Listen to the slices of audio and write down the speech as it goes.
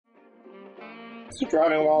It's the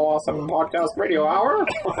Driving While Awesome Podcast Radio Hour.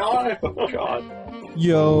 Oh, God.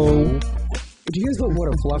 Yo. Do you guys know what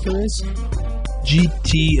a fluffer is?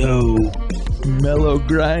 GTO. Mellow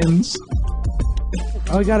grinds.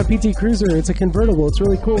 Oh, I got a PT Cruiser. It's a convertible. It's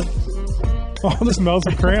really cool. Oh, this smells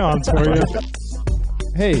of crayons for you.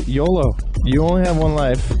 Hey, YOLO. You only have one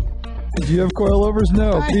life. Do you have coilovers?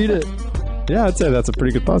 No. Beat it. Yeah, I'd say that's a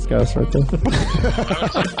pretty good podcast right there.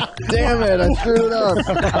 Damn it, I screwed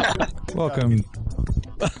up. Welcome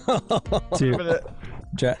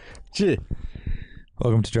to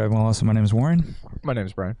Welcome to Driving While Awesome. My name is Warren. My name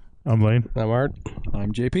is Brian. I'm Lane. I'm Art.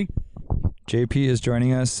 I'm JP. JP is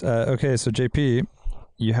joining us. Okay, so JP,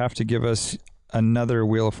 you have to give us another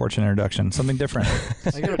Wheel of Fortune introduction. Something different.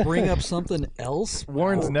 I gotta bring up something else.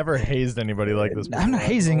 Warren's never hazed anybody like this before. I'm not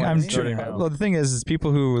hazing. I'm starting sure. now. Well, the thing is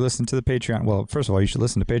people who listen to the Patreon. Well, first of all, you should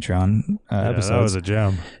listen to Patreon episodes. That was a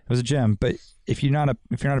gem. It was a gem, but if you're not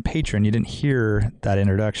a patron, you didn't hear that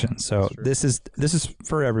introduction. So this is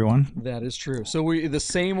for everyone. That is true. So we the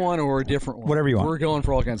same one or a different one? Whatever you want. We're going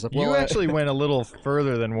for all kinds of stuff. You actually went a little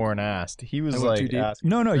further than Warren asked. He was I went too like, deep? asking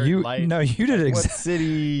No, you did what it.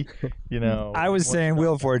 city, I was saying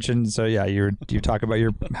Wheel of Fortune, so yeah, you talk about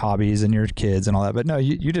your hobbies and your kids and all that, but no,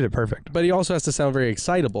 you did it perfect. But he also has to sound very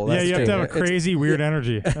excitable. Yeah, That's you have the to have a thing. crazy, weird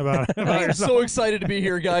energy about it. I'm so excited to be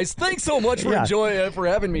here, guys. Thanks so much for for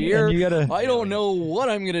having me here. And you gotta- I don't know what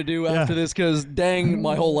I'm gonna do after this because dang,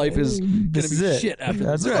 my whole life is gonna This be is it. shit after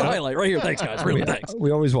That's this. This is right. a highlight right here. Thanks, guys. Really, thanks.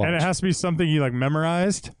 We always watch. And it has to be something you like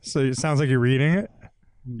memorized, so it sounds like you're reading it.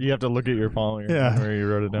 You have to look at your phone where you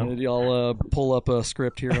wrote it down. I'll pull up a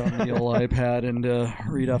script here on the old iPad and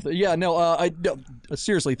read off.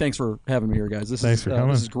 Seriously, thanks for having me here, guys. Thanks for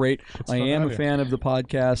coming. This is great. I am a fan of the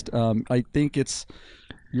podcast. I think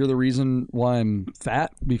you're the reason why I'm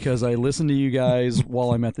fat because I listen to you guys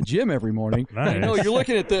while I'm at the gym every morning. Nice. I know you're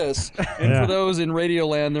looking at this, and for those in Radio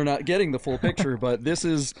Land, they're not getting the full picture, but this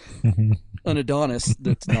is an Adonis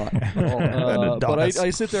that's not at all. But I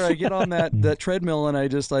sit there, I get on that treadmill, and I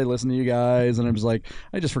listen to you guys, and I'm just like,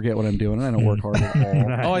 I just forget what I'm doing, and I don't work hard at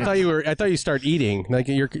all. Oh, I thought you start eating. Like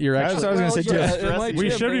you're That's actually. what I was gonna say. at my We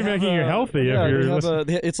gym, should be they have making you healthy if you're they have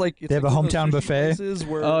listening. it's like They have a one of those hometown sushi buffet? places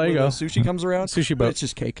Where, Oh, there you where go. the sushi comes around. Sushi but boat. It's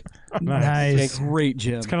just cake. Nice. Great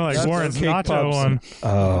gym. It's kind of like That's Warren's cake nacho puffs. one.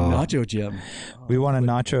 Oh, Nacho gym. we want a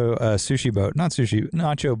nacho sushi boat, not sushi,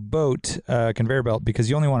 nacho boat conveyor belt because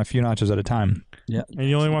you only want a few nachos at a time. Yeah. And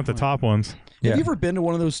you only want the top ones. Yeah. Have you ever been to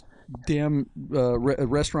one of those damn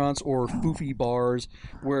restaurants or foofy bars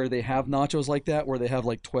where they have nachos like that, where they have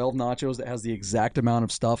like 12 nachos that has the exact amount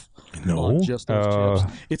of stuff on just those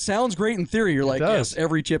chips? It sounds great in theory. You're like, does. yes,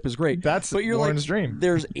 every chip is great. That's but you're Warren's like, dream.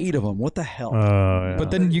 there's 8 of them. What the hell? Yeah.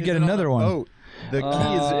 But then you get another one. Boat. The key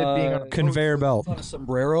is it being on a Conveyor belt. On a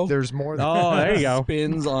sombrero. There's more than Oh, there you go.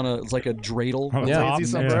 Spins on it's like a dreidel. On the Yeah. top, lazy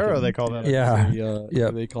sombrero, they call that. Yeah. Yeah,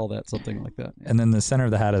 they call that something like that. And then the center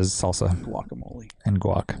of the hat is salsa Guacamole. and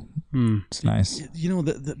guac. It's nice. You know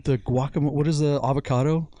the guacamole. What is the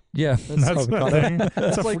avocado? Yeah. That's avocado.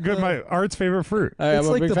 That's a like good. the- My Art's favorite fruit. I'm It's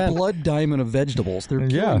a like big the fan. blood diamond of vegetables. They're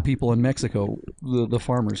Yeah. killing people in Mexico, the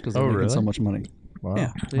farmers, because they're making really? so much money. Wow.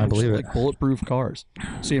 Yeah, they I have believe just, like bulletproof cars.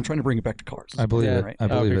 See, I'm trying to bring it back to cars. I believe Yeah. it. Right. I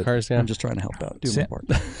believe it. Cars, yeah. I'm just trying to help out, do my part.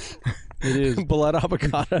 It is. Blood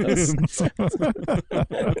avocados.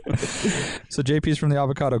 So JP's from the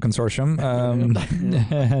Avocado Consortium,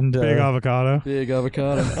 and Big avocado. Big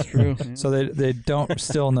avocado. That's true. Yeah. so they don't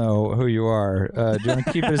still know who you are. Do you want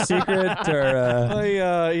to keep it a secret,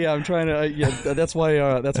 or I'm trying to. That's why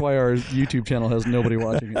our YouTube channel has nobody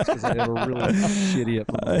watching it because I have a really shitty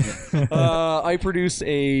at I produce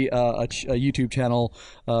a YouTube channel.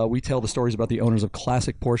 We tell the stories about the owners of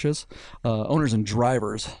classic Porsches, owners and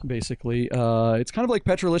drivers, basically. It's kind of like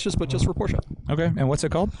Petrolicious, but just for Porsche. okay? And what's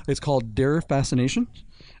it called? It's called Der Fascination,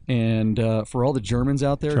 and for all the Germans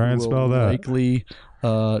out there, Try who and will spell that. likely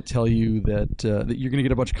tell you that you're going to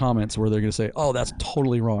get a bunch of comments where they're going to say, "Oh, that's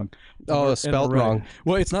totally wrong." Oh, And spelled right. wrong.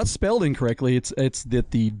 Well, it's not spelled incorrectly. It's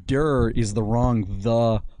that the der is the wrong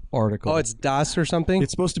the article. Oh, it's Das or something?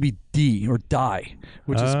 It's supposed to be D or die,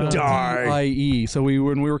 which is spelled D-I-E. So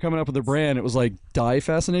when we were coming up with the brand, it was like Die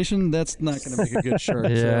Fascination. That's not going to make a good shirt.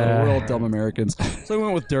 Yeah. So we're all dumb Americans. So we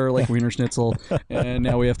went with Der, like Wiener Schnitzel, and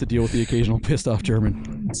now we have to deal with the occasional pissed off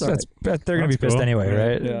German. Sorry. They're going to be That's pissed cool. anyway,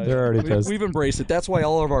 right? Yeah, They're already pissed. We've embraced it. That's why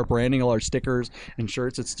all of our branding, all our stickers and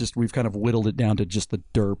shirts, it's just we've kind of whittled it down to just the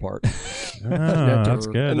Der part. Oh, that's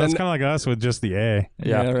good. And That's then- kind of like us with just the A.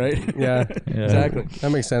 Yeah, right. yeah, Exactly. that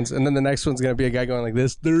makes sense. fans, and then the next one's gonna be a guy going like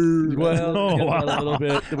this. Well, we get that a little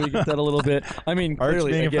bit. We get that a little bit. I mean, Art's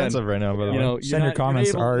clearly, being again, offensive right now, by the way. Send your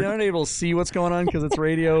comments to Art. You're not able to see what's going on because it's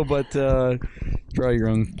radio, but draw your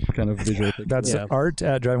own kind of visual picture. That's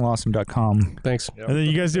art@drivingawesome.com. Thanks. And then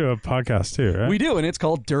you guys do a podcast too, right? We do, and it's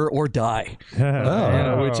called Dur or Die,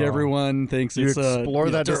 which everyone thinks You it's explore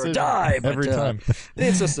that Dur or decision Die but, every time.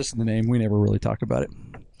 It's just the name. We never really talk about it.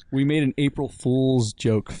 We made an April Fool's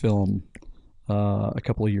joke film a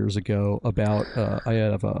couple of years ago about I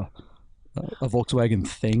have a Volkswagen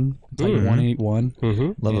Thing, Type 181.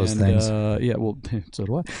 Love those things. Yeah, well, so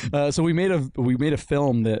do I. So we made a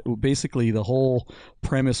film that basically the whole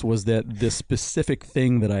premise was that this specific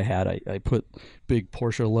thing that I had, I put big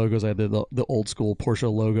Porsche logos. I had the old school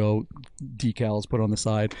Porsche logo decals put on the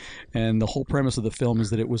side, and the whole premise of the film is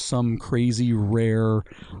that it was some crazy rare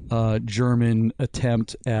German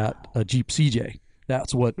attempt at a Jeep CJ.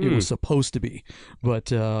 That's what it was supposed to be,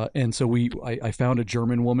 but and so I found a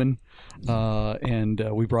German woman, and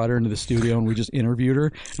we brought her into the studio and we just interviewed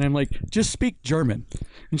her. And I'm like, just speak German,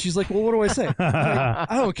 and she's like, well, what do I say? I'm like,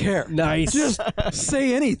 I don't care. Nice. Just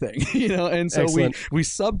say anything, And so Excellent. we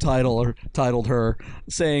titled her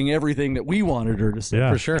saying everything that we wanted her to say.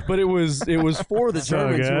 Yeah. For sure. But it was for the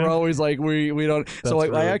Germans who good. were always like, we don't. So That's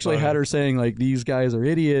I really actually funny. had her saying like, these guys are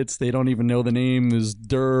idiots. They don't even know the name is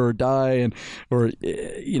Dur or Die, or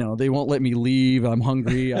they won't let me leave. I'm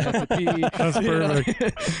hungry. I have to pee. That's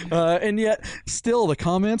perfect. And yet, still, the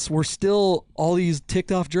comments were still all these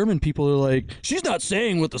ticked off German people are like, she's not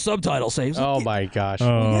saying what the subtitles say. Oh my gosh.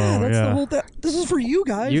 Yeah, that's the whole. This is for you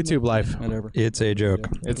guys. YouTube life. Whatever. It's a joke.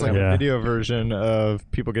 It's like a video version of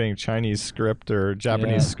people getting Chinese script or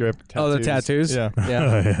Japanese script tattoos. Oh, the tattoos. Yeah.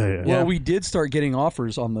 Yeah. Well, we did start getting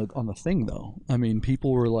offers on the thing though. I mean,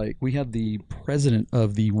 people were like, we had the president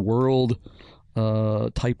of the world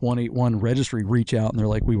Type 181 registry reach out, and they're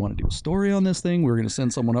like, we want to do a story on this thing. We're going to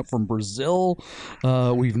send someone up from Brazil.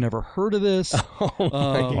 We've never heard of this.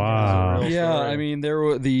 Wow. Yeah, I mean, there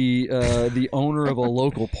were the owner of a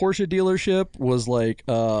local Porsche dealership was like,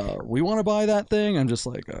 we want to buy that thing. I'm just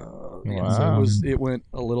like, Wow. so it went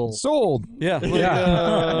a little Sold. yeah,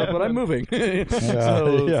 but I'm moving.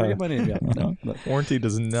 So forget my name. Yeah, no, but, Warranty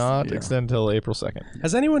does not extend until April 2nd.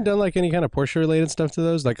 Has anyone done like any kind of Porsche related stuff to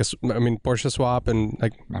those? Like Porsche swap and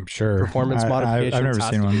like I'm sure. performance modifications? I've never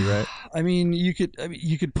seen one. Right. I mean, you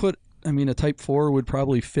could put. I mean, a Type 4 would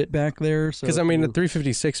probably fit back there. Because I mean, the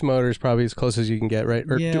 356 motor is probably as close as you can get, right?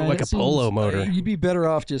 Or do like it a Polo seems- motor. You'd be better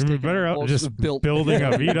off just You'd be taking better a off Volkswagen just built building a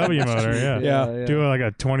VW motor. Yeah. Yeah. Do like a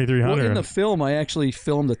 2300. Well, in the film, I actually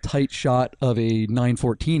filmed a tight shot of a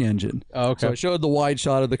 914 engine. Oh, okay. So I showed the wide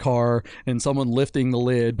shot of the car and someone lifting the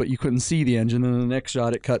lid, but you couldn't see the engine. And the next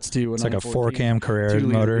shot, it cuts to It's like a 914 4-cam Carrera 2-liter.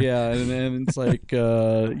 motor. Yeah, and it's like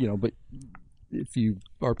but if you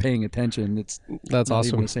are paying attention, it's That's not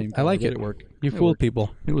awesome. even the same. I like car, but it. It worked. You It fooled worked.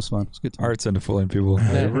 people. It was fun. It's good. Time. Art's into fooling people.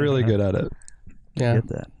 They're really good at it. Yeah. Get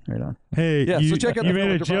that right on. Hey, Yeah, you, so check out you the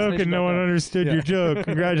made film a at joke and no one DeFossNation.com. understood your joke.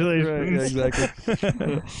 Congratulations. Right, yeah,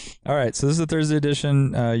 exactly. All right, so this is the Thursday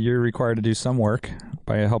edition. You're required to do some work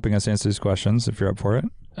by helping us answer these questions if you're up for it.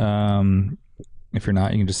 If you're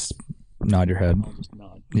not, you can just nod your head. I'll just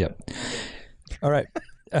nod. Yep. All right.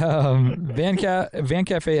 Van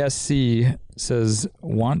Cafe SC says,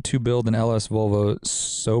 want to build an LS Volvo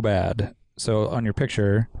so bad. So on your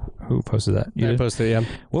picture, who posted that? You I did? posted it, yeah.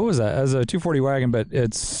 What was that? As a 240 wagon, but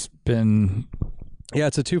it's been... Yeah,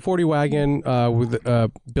 it's a 240 wagon with a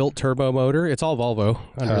built turbo motor. It's all Volvo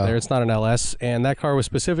under there. It's not an LS. And that car was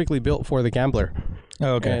specifically built for the Gambler.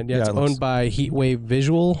 Oh, okay. And it's owned by Heatwave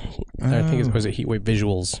Visual. I think it was Heatwave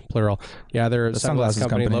Visuals, plural. Yeah, they're a sunglass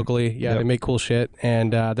company locally. Yeah, they make cool shit.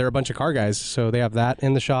 And they're a bunch of car guys. So they have that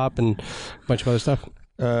in the shop and a bunch of other stuff.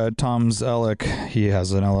 Tom Zellick, he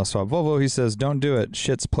has an LS swap Volvo. He says, don't do it.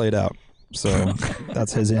 Shit's played out. So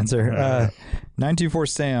that's his answer. 924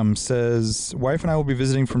 Sam says, wife and I will be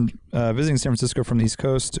visiting San Francisco from the East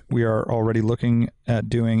Coast. We are already looking at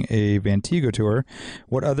doing a Vantigo tour.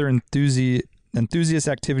 What other enthusiast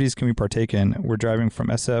activities can we partake in? We're driving from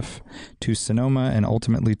SF to Sonoma and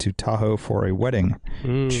ultimately to Tahoe for a wedding.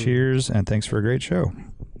 Cheers, and thanks for a great show.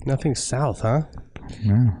 Nothing south, huh?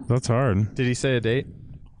 Yeah. That's hard. Did he say a date?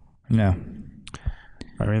 No.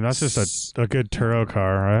 I mean, that's just a good Turo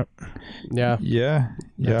car, right? Yeah, Yeah.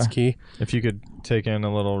 that's key. If you could take in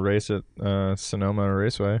a little race at Sonoma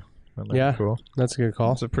Raceway, that might Yeah. be cool. That's a good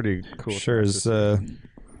call. It's a pretty cool. Sure track is. to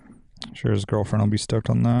Sure, his girlfriend will be stoked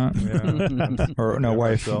on that. Yeah. Or no,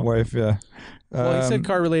 wife, yeah. Well, he said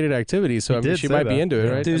car-related activities, so I mean, did she say might be that. into it,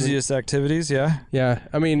 right? Enthusiast activities, yeah. Yeah,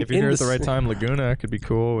 I mean, If you're in here the at the right time, Laguna could be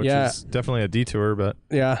cool, which Yeah. is definitely a detour, but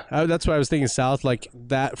Yeah, that's why I was thinking south. Like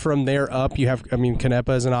that from there up, you have. I mean,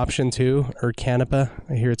 Canepa is an option too, or Canepa.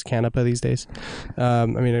 I hear it's Canepa these days. I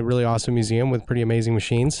mean, a really awesome museum with pretty amazing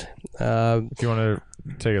machines. if you want to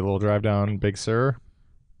take a little drive down Big Sur,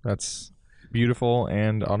 that's beautiful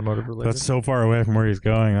and automotive related. That's so far away from where he's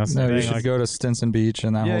going. That's No, the you thing. should Like, go to Stinson Beach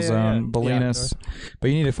and that Yeah, whole yeah, zone, yeah. Bolinas. But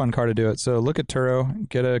you need a fun car to do it. So look at Turo,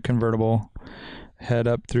 get a convertible, head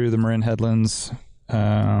up through the Marin Headlands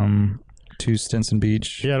to Stinson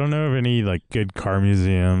Beach. yeah, I don't know of any like good car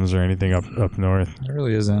museums or anything up north. There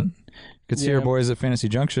really isn't. You could see Yeah. our boys at Fantasy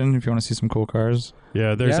Junction if you want to see some cool cars.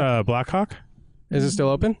 Yeah, there's Yeah. Blackhawk. Is it still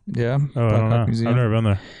open? Yeah. Oh, I don't know. Museum. I've never been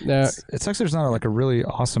there. No. It sucks there's not like a really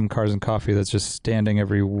awesome Cars and Coffee that's just standing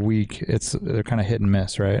every week. They're kind of hit and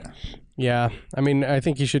miss, right? Yeah, I mean, I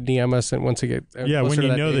think you should DM us and once you get Yeah, when closer to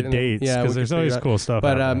you that know the date, and then- dates, yeah, we because can there's figure always it out. cool stuff.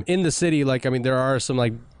 But out there. in the city, like I mean, there are some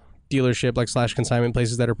like dealership like / consignment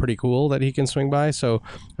places that are pretty cool that he can swing by. So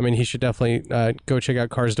I mean, he should definitely go check out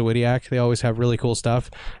Cars to Whittiac. They always have really cool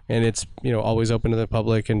stuff, and it's always open to the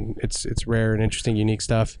public, and it's rare and interesting, unique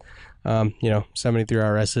stuff. 73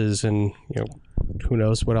 RSs, and who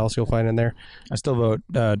knows what else you'll find in there. I still vote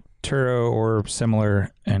Turo or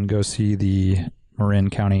similar and go see the Marin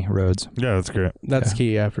County roads. yeah, that's great, That's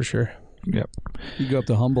key, yeah, for sure. Yep. You go up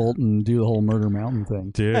to Humboldt and do the whole Murder Mountain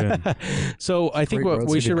thing. dude. So I think Great what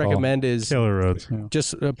roads, we it's a should good call. recommend is Killer roads.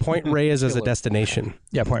 just Point Reyes as a destination.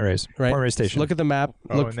 Yeah, Point Reyes. Right. Point Reyes Station. Look at the map.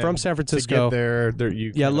 Oh, Look and from then San to Francisco. get there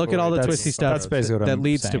you Yeah, can look at all the avoid- twisty stuff that's basically what that I'm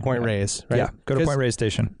leads to saying. Point Yeah. Reyes. Right? Yeah, go to Point Reyes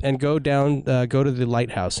Station. And go down, go to the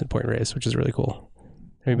lighthouse at Point Reyes, which is really cool.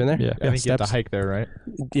 Have you been there? Yeah. I think you have to Steps. hike there, right?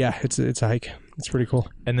 Yeah, it's a hike. It's pretty cool.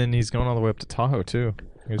 And then he's going all the way up to Tahoe too.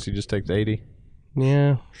 I guess he just takes 80.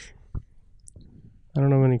 Yeah. I don't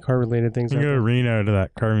know any car related things. You out can go to there. Reno to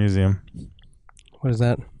that car museum. What is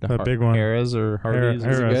that? That big one. Harrah's or Hardee's.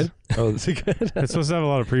 Harrah's. Is it good? Oh, Is it good? It's supposed to have a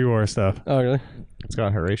lot of pre-war stuff. Oh, really? It's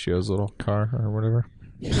got Horatio's little car or whatever.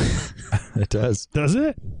 it does. Does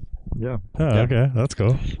it? Yeah. Oh, okay, that's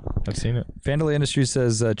cool. I've seen it. Vandalay Industries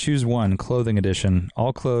says choose one, clothing edition.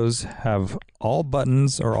 All clothes have all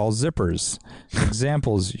buttons or all zippers.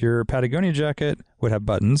 Examples, your Patagonia jacket would have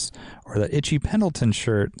buttons, or the Itchy Pendleton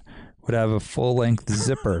shirt would have a full-length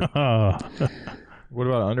zipper. Oh, What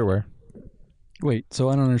about underwear? Wait, so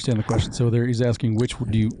I don't understand the question. So he's asking which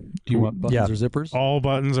do you want, buttons Yeah. or zippers? all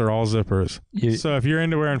buttons are all zippers. You- So if you're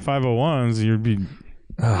into wearing 501s, you'd be.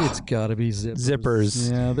 It's got to be zippers.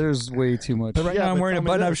 Zippers. Yeah, there's way too much. But right now I'm wearing a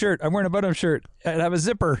button-up shirt. I'm wearing a button-up shirt. I have a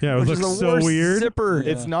zipper. Yeah, it which looks is the so worst weird. Zipper.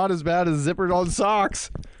 It's not as bad as zippered on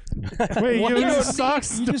socks. Wait, you use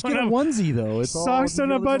socks? You just get a don't have- onesie though. It's Socks all,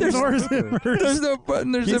 don't have buttons or zippers. There's no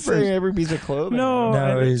button. There's He's saying zippers. every piece of clothing. No,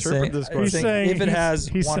 No, I- he's saying, this he's saying if it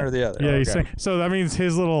has one saying- or the other. Yeah, he's Okay. saying. So that means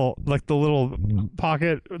his little, like the little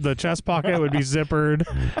pocket, the chest pocket would be zippered.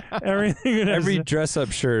 Everything would have Every zip-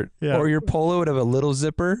 dress-up shirt Yeah. or your polo would have a little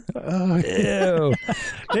zipper. Oh, Ew.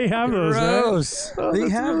 they have those. Right? Gross. They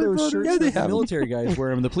have those shirts Yeah, they that the have them. military guys wear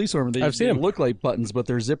them. The police wear them. They, I've seen they 'em. look like buttons, but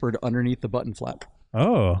they're zippered underneath the button flap.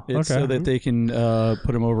 Oh, It's okay. so that they can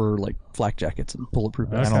put them over like flak jackets and bulletproof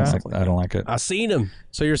vests. I and don't stuff like. like I don't like it. I seen him.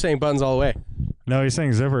 So you're saying buttons all the way. No, he's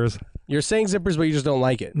saying zippers. You're saying zippers, but you just don't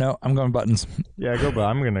like it. No, I'm going buttons. Yeah, go back.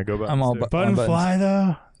 I'm gonna go back. I'm all too. Button buttons. fly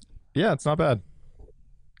though. Yeah, it's not bad.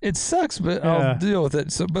 It sucks, but Yeah. I'll deal with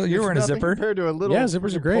it. So, but you're wearing a zipper. compared to a little Yeah,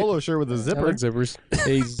 zippers are great. polo shirt with a I zipper. like zippers.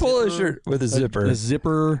 A Polo zipper- shirt with a a zipper.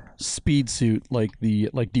 zipper speed suit like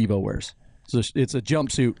Devo wears. So it's a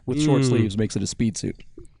jumpsuit with short sleeves, makes it a speed suit.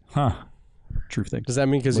 Huh. True thing. Does that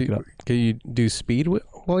mean because Look it up. you do speed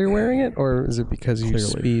while you're wearing it, or is it because you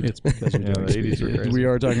speed? It's because Yeah, the 80s were crazy. we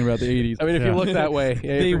are talking about the 80s. I mean, if Yeah. you look that way,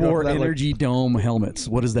 yeah, if They you're going wore for that, like, energy dome helmets.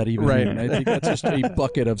 What does that even Right. mean? I think that's just a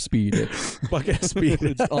bucket of speed. bucket of speed.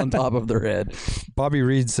 It's on top of their head. Bobby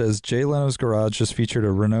Reed says Jay Leno's Garage just featured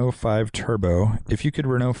a Renault 5 Turbo. If you could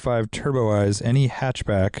Renault 5 turboize any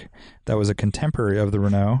hatchback that was a contemporary of the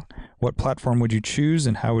Renault, what platform would you choose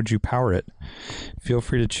and how would you power it? Feel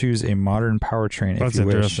free to choose a modern powertrain That's if you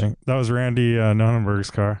wish. interesting. That was Randy Nonnenberg's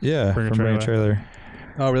car. Yeah, Bring a from Bring a Trailer.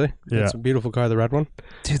 Oh, really? Yeah. It's a beautiful car, the red one.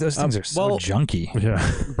 Dude, those things are so well- junky. Yeah.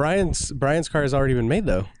 Brian's car has already been made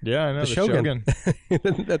though. Yeah, I know. The The Shogun.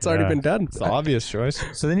 Shogun. That's already Yeah. been done. It's the obvious choice.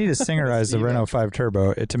 So they need to singerize the Renault 5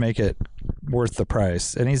 Turbo to make it worth the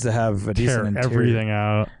price. It needs to have a decent Tear interior. everything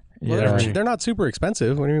out. Well, they're not super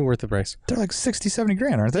expensive. What do you mean worth the price? They're like 60, 70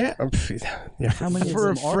 grand, aren't they? Yeah. How many For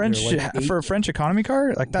a of them are French there? Like for a French economy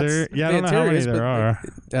car, like that's. I don't know how many Interiors, there but, are.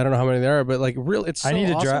 I don't know how many there are, but like real, it's. So I need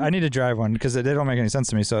to awesome. drive. I need to drive one because they don't make any sense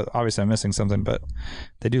to me. So obviously I'm missing something, but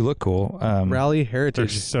they do look cool. Rally They're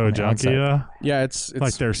Heritage. just so on the junky outside. though. Yeah, it's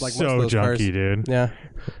Like they're most of so those cars. junky, dude. Yeah.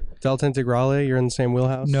 Delta Integrale, you're in the same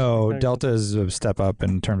wheelhouse. No, Okay. Delta is a step up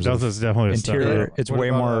in terms Delta's definitely a step interior. up. It's What way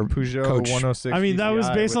about more a Peugeot coach. 106. I mean, that was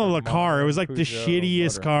GTI based with on a the car. It was like the Peugeot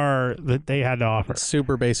shittiest motor. car that they had to offer. It's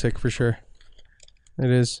super basic for sure.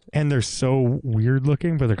 It is. And they're so weird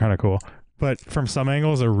looking, but they're kind of cool. But from some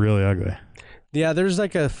angles, they're really ugly. Yeah, there's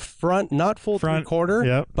like a front, not full Front, 3/4,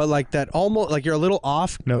 yep. but like that almost like you're a little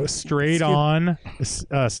off. No, straight on,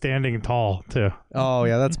 standing tall too. Oh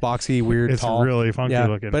yeah, that's boxy, weird, It's tall. really funky yeah,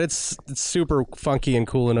 looking. but it's super funky and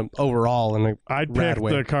cool in overall. And I'd rad pick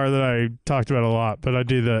way. the car that I talked about a lot, but I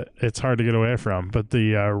do the. It's hard to get away from. But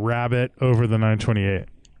the Rabbit over the 928.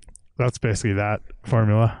 That's basically that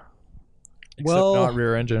formula. Except not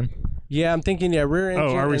rear engine. yeah, I'm thinking rear engine.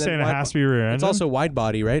 Oh, are we and then saying it wide has to be rear engine? It's also wide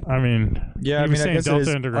body, right? I mean, Yeah, you I were mean, I saying guess, Delta it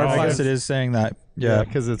is, Integral. I guess it is saying that. Yeah,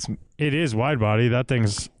 because it's It is wide body. That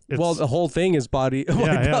thing's. It's, Well, the whole thing is body. yeah,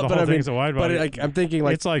 the but whole I mean, thing's a wide body. But like, I'm thinking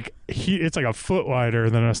like it's like a foot wider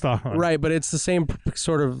than a stock one. right, but it's the same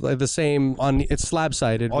sort of like the same on. It's slab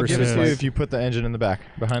sided I'll versus give it to you like- if you put the engine in the back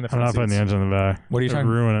behind the I'm front not putting the seats. engine in the back. What are you It'd talking-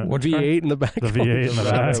 ruin it. what- V8 in the back. The V8 in the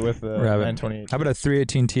back Rabbit with the Rabbit. 928 How about a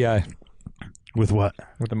 318 Ti with what?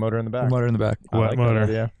 with the motor in the back. motor in the back? I What like that motor?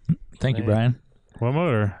 idea. Thank you, Hey. Brian. What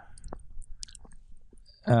motor?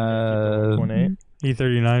 1.8.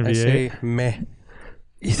 E39 I V8. say meh.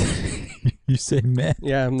 You say meh.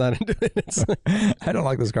 Yeah, I'm not into it. It's like, I don't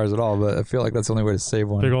like those cars at all, but I feel like that's the only way to save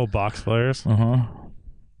one. Big old box flares. Uh-huh.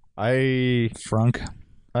 Frunk.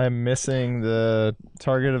 I'm missing the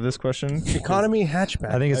target of this question. economy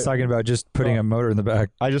hatchback. I think it's talking about just putting a motor in the back.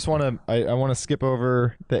 I just want to I want to skip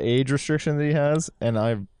over the age restriction that he has, and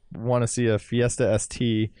I want to see a Fiesta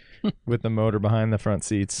ST with the motor behind the front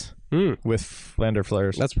seats with fender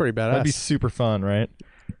flares. That's pretty badass. That'd be super fun, right?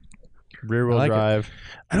 Rear wheel I like it. drive.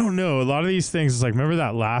 I don't know. A lot of these things is like, remember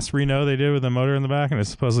that last Reno they did with the motor in the back and it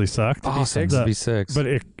supposedly sucked? Awesome. The- V6. But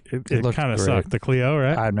it looked kind of great. sucked. The Clio,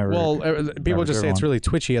 right? I've never. well, people Never just say driven it's one. really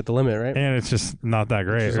twitchy at the limit, right? and it's just not that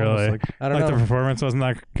great, It's almost really. like- I don't Like know. the performance wasn't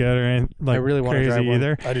that good or anything, like I really wanna crazy drive one.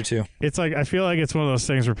 either. I do too. It's like I feel like it's one of those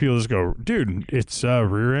things where people just go, dude, it's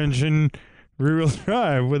rear engine, rear wheel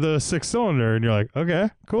drive with a 6-cylinder, and you're like,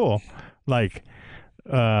 okay, cool. Like,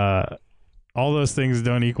 all those things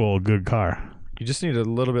don't equal a good car. You just need a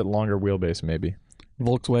little bit longer wheelbase, maybe.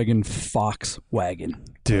 Volkswagen Fox wagon.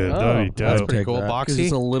 Dude, that'd be that's dope. pretty Take cool. that. Because Boxy.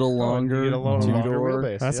 it's a little longer. You get a little longer two-door.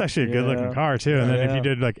 wheelbase. That's Yep. actually a good looking car too. And then if you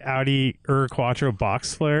did like Audi Quattro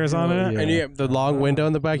box flares on it, And you have the long window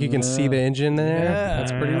in the back. You can see the engine there. Yeah.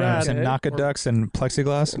 That's pretty Yeah. rad. Some Naka ducks and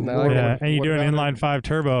plexiglass. And I like yeah, it. and you What do an about inline 5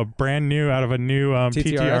 turbo, brand new out of a new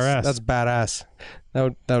PTRS. That's badass.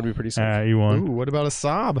 That would be pretty sick. you won. Ooh, what about a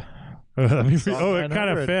Saab? That'd be- Saab oh, it kind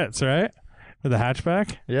of 900. fits, right? With the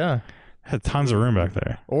hatchback, Yeah. had tons of room back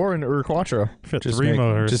there. Or an Ur Quattro. Fit Just 3 make,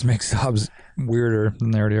 motors. just make Saabs weirder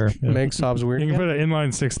than they already are. Makes Saabs weird. you can put an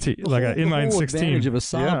inline 16, like an The inline whole 16. advantage of a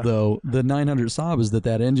Saab, Yeah. though, the 900 Saab is that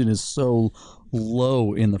engine is so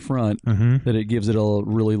low in the front Mhm. that it gives it a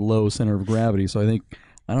really low center of gravity. So I think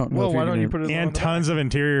I don't know. Well, if you're why don't gonna- you put it on And the tons of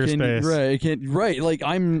interior space. Right. Like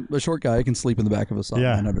I'm a short guy. I can sleep in the back of a Saab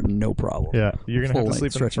Yeah. 900, no problem. Yeah. You're going to have to sleep in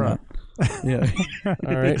the stretching front. out. Yeah.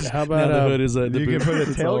 All right. How Now about the hood is the you can boot- put a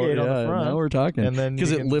it's all- tailgate on the yeah, front, Now we're talking. and then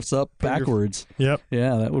because you it can lifts up put your- backwards. Yep.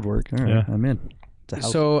 Yeah, that would work. All right, Yeah. I'm in. It's a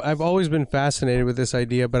house. so I've always been fascinated with this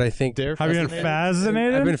idea, but I think Dare Have you been fascinated?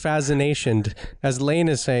 fascinated? I've been fascinationed. As Lane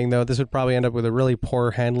is saying, though, this would probably end up with a really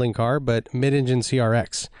poor handling car, but mid-engine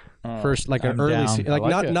CRX. First, like an I'm early, down. like I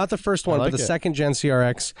like not it. not the first one, I like but the it. second gen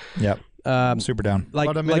CRX. Yep. I'm super down. Like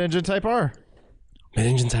What about a mid-engine Type R?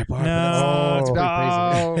 mid-engine Type R. No, it's pretty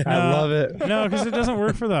crazy. I love it. No, because it doesn't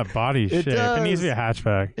work for that body shape. It needs to be a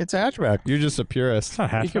hatchback. It's a hatchback. You're just a purist. It's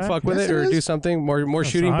not a hatchback. You can fuck with Yes, it or it is. do something more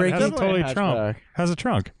shooting It has a brakey. totally Hatchback. trunk. Has a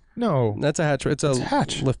trunk. No. That's a hatch. It's a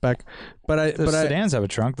hatch. liftback. But The sedans have a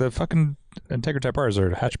trunk. The fucking Integra Type R's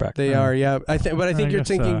are a hatchback. they are, yeah. But I think I you're guess,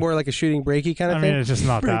 thinking more like a shooting brakey kind of I mean, thing. it's just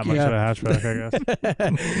not that much of a hatchback, I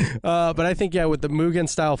guess. But I think with the Mugen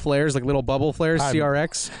style flares, like little bubble flares,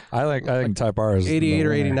 CRX, I think Type R is 88 the or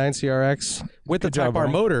winner. 89 CRX with the Good job, Type R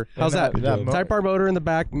Ryan. motor. How's that? that mo- Type R motor in the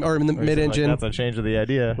back or in the mid engine, That's a change of the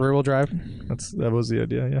idea. rear wheel drive. That was the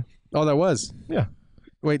idea, yeah. Oh, that was. Yeah.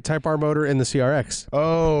 Wait, Type R motor in the CRX.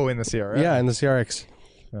 Oh, in the CRX. Yeah, in the CRX.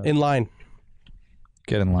 In line.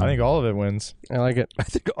 Get in line. I think all of it wins. I like it. I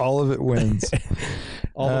think all of it wins.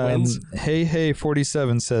 All the wins. Hey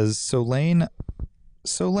 47 says, So Lane,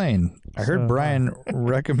 I heard Brian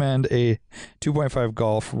recommend a 2.5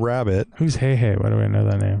 Golf Rabbit. Who's Hey? Why do I know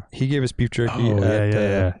that name? He gave us beef jerky Oh, at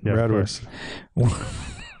yeah, of Radwood. course.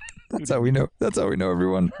 That's how we know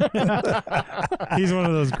everyone. He's one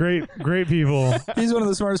of those great people. He's one of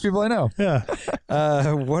the smartest people I know. Yeah.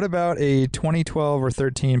 What about a 2012 or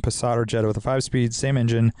 13 Passat or Jetta with a 5-speed, same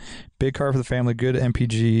engine, big car for the family, good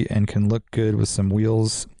MPG, and can look good with some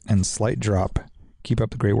wheels and slight drop. Keep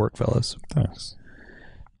up the great work, fellas. Thanks.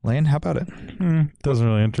 Lane, how about it? Doesn't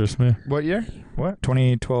really interest me. What year? What?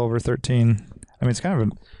 2012 or 13. I mean, it's kind of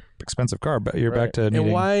an expensive car, but you're back to needing...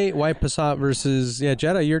 And why Passat versus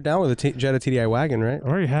Jetta? You're down with a Jetta TDI wagon, right? I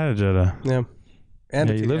already had a Jetta. Yeah. And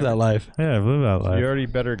Yeah, you live that life. Yeah, I've lived that life. You already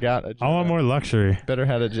better got a Jetta. I want more luxury. Better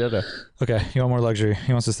had a Jetta. Okay, you want more luxury.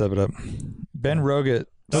 He wants to step it up. Ben Roget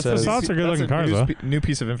Those says... Passats are good looking cars, though. New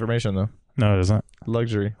piece of information, though. No, it isn't.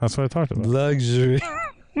 Luxury. That's what I talked about. Luxury.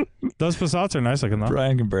 Those Passats are nice looking, though.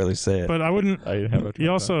 Brian can barely say it. But I wouldn't... I have a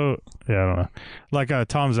You also... Yeah, I don't know. Like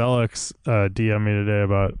Tom Zellick's DM me today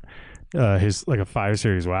about... his like a 5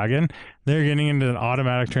 Series wagon. They're getting into an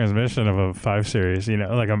automatic transmission of a 5 Series,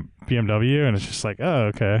 like a BMW, and it's just like,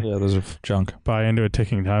 oh, okay. Yeah, those are junk. Buy into a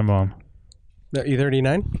ticking time bomb. The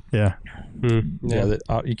E39? Yeah. Yeah,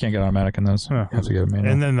 you can't get automatic in those. Yeah. You have to get a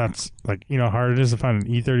manual. And then that's like, how hard it is to find an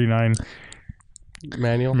E39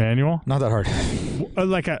 Manual? Not that hard.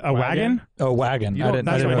 Like a wagon? Oh, wagon.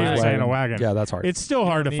 That's what he was saying, a wagon. Yeah, that's hard. It's still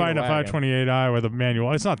hard to find a 528i with a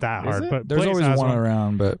manual. It's not that hard, but There's Blaze always has one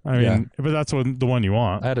around, but I mean, but that's the one you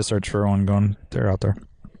want. I had to search for one going, they're out there.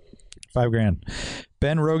 $5,000.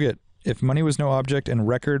 Ben Roget, if money was no object and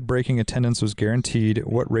record-breaking attendance was guaranteed,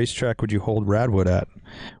 what racetrack would you hold Radwood at?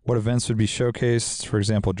 What events would be showcased? For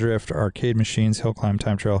example, drift, arcade machines, hill climb,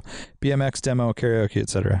 time trial, BMX demo, karaoke,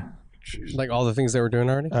 etc. Like all the things they were doing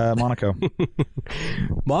already? Monaco.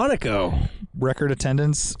 Monaco. Record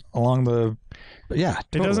attendance along the... Yeah,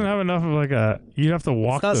 totally. It doesn't have enough of like you have to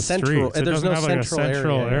walk the streets. It There's doesn't no have like a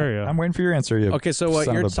central area. I'm waiting for your answer. You Okay, so what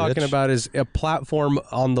son you're of a talking bitch. about is a platform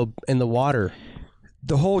in the water.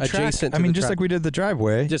 The whole track. Adjacent I to mean, the just track. like we did the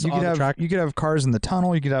driveway. Just you on could the have track? you could have cars in the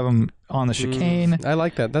tunnel. You could have them on the chicane. I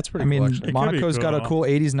like that. That's pretty I mean, cool, actually. Monaco's got a cool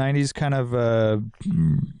 80s, 90s kind of,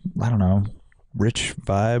 I don't know, rich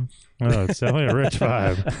vibe. Oh, it's definitely a rich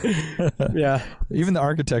vibe. Yeah. Even the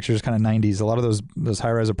architecture is kind of 90s. A lot of those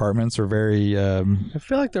high-rise apartments are very... I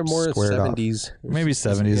feel like they're more squared off. 70s. Maybe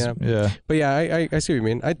 70s. Yeah. But yeah, I see what you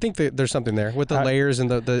mean. I think that there's something there with the layers and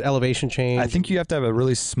the elevation change. I think you have to have a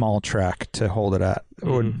really small track to hold it at.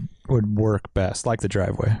 Would work best, like the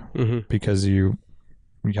driveway, because you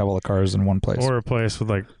have all the cars in one place. Or a place with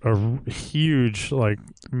like a huge like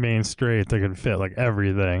main straight that could fit like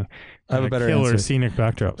everything. I have a better killer answer. scenic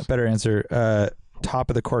backdrops. Better answer. Top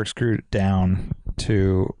of the corkscrew down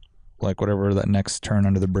to like whatever that next turn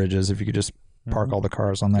under the bridge is. If you could just park all the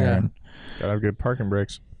cars on there. Yeah. And Gotta have good parking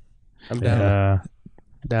brakes. I'm down. Yeah.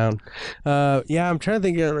 Down. Yeah, I'm trying to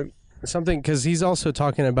think of something because he's also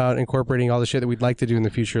talking about incorporating all the shit that we'd like to do in the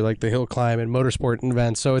future, like the hill climb and motorsport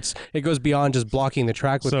events. So it goes beyond just blocking the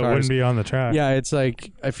track with So it cars. wouldn't be on the track. Yeah, it's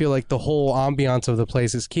like I feel like the whole ambiance of the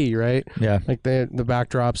place is key, right? yeah. Like the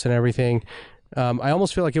backdrops and everything. I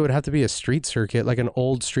almost feel like it would have to be a street circuit, like an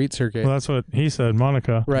old street circuit. Well, that's what he said,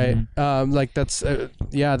 Monaco. Right. Like that's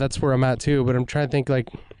that's where I'm at too. But I'm trying to think like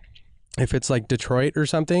if it's like Detroit or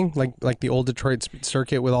something, like the old Detroit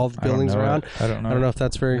circuit with all the buildings around. I don't know. I don't know if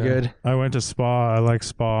that's very good. I went to Spa. I like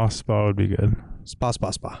Spa. Spa would be good. Spa.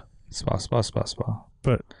 Spa.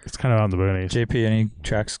 But it's kind of on the boonies. JP, any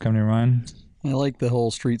tracks come to your mind? I like the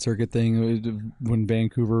whole street circuit thing when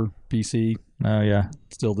Vancouver, BC, Oh, yeah.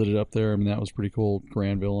 still did it up there. I mean, that was pretty cool.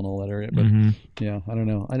 Granville and all that area. But yeah, I don't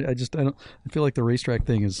know. I feel like the racetrack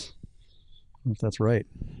thing is, I don't know if that's right.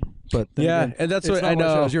 But then Yeah, again, and that's it's what not I my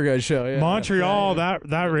show, know. it's your guys' show. Yeah. Montreal,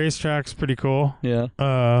 that racetrack's pretty cool. Yeah.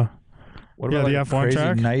 What Yeah, about the like a F1 crazy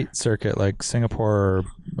track? night circuit like Singapore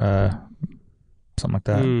or something like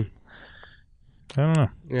that? I don't know.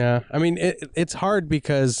 Yeah, I mean it's hard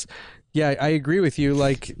because, yeah, I agree with you.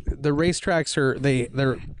 Like the racetracks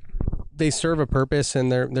they serve a purpose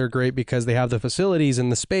and they're great because they have the facilities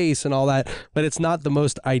and the space and all that. But it's not the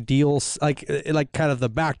most ideal, like kind of the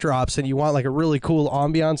backdrops, and you want like a really cool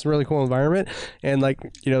ambiance and really cool environment. And like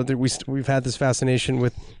we've had this fascination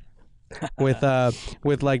with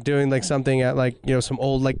with like doing like something at like some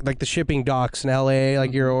old like the shipping docks in LA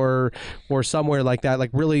like or somewhere like that, like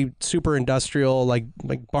really super industrial like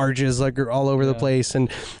barges like are all over the place,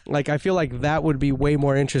 and like I feel like that would be way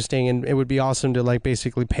more interesting, and it would be awesome to like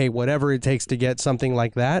basically pay whatever it takes to get something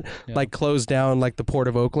like that, like close down like the Port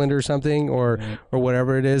of Oakland or something or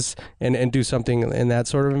whatever it is, and do something in that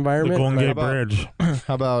sort of environment. The Golden Gate Bridge.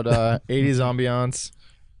 How about 80s ambiance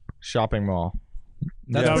shopping mall?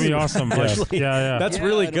 That would be awesome. Like, yeah. That's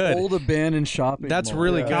really good. Old abandoned shopping. That's mall.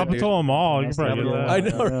 really good. Capitola Mall. You can probably get that. I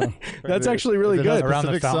know. Right? That's actually really good. Around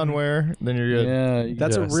the Sunwear, then you're good. Yeah,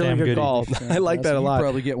 that's a really good call. I like that a lot. You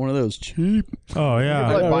probably get one of those cheap. Oh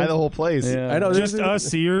yeah. You could buy the whole place. Yeah. I know. Just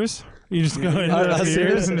Sears. You just go into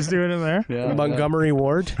Sears and just do it in there. Yeah, Montgomery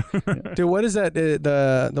Ward. Dude, what is that?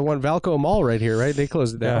 The one Valco Mall right here, right? They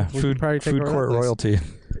closed it down. Yeah, food court royalty.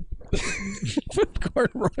 Food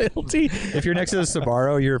court royalty. If you're next to the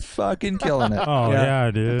Sbarro, you're fucking killing it. Oh yeah,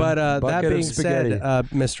 dude. But that Bucket of being spaghetti. said,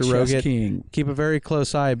 Mr. Chess Roget, King. keep a very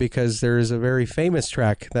close eye because there is a very famous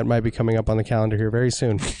track that might be coming up on the calendar here very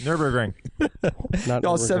soon. Nürburgring. Not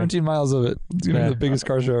All Nürburgring. 17 miles of it. It's going to be the biggest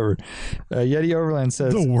car show ever. Yeti Overland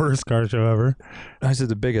says... the worst car show ever. I said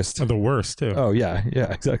the biggest. The worst too. Oh, yeah,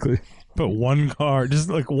 exactly. But one car, just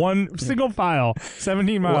like one single file,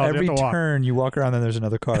 17 miles. Well, you every have to walk. turn you walk around, then there's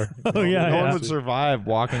another car. Oh yeah, No yeah. one would survive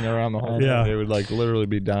walking around the whole Yeah. thing. They would like literally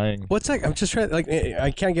be dying. What's that? I'm just trying. Like,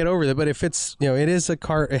 I can't get over it. But if it's, it is a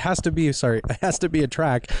car. It has to be. Sorry, it has to be a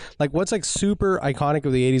track. Like, what's like super iconic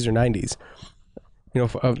of the 80s or 90s?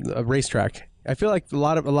 A racetrack. I feel like a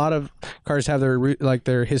lot of cars have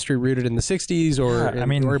their history rooted in the 60s or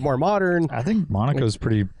or more modern. I think Monaco's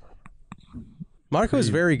pretty... Monaco is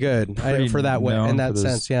very good for that way in that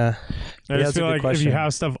sense. Yeah. I just feel like if you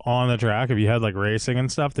have stuff on the track, if you had like racing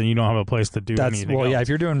and stuff, then you don't have a place to do anything. Well, else. yeah, if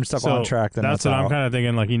you're doing stuff on track, then that's what I'm kind of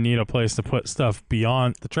thinking. Like, you need a place to put stuff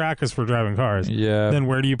beyond the track is for driving cars. Yeah. Then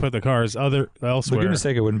where do you put the cars elsewhere? Laguna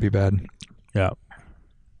Seca wouldn't be bad. Yeah.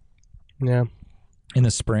 Yeah. In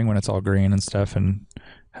the spring when it's all green and stuff, and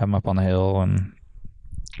have them up on the hill, and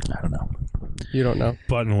I don't know. You don't know.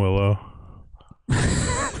 Button Willow.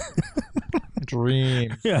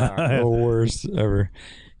 Dream. Yeah. The worst ever.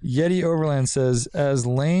 Yeti Overland says, as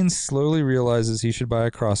Lane slowly realizes he should buy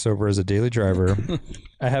a crossover as a daily driver,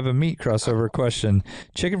 I have a meat crossover question.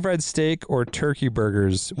 Chicken fried steak or turkey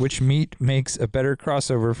burgers? Which meat makes a better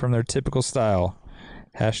crossover from their typical style?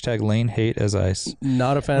 Hashtag Lane hate as ice.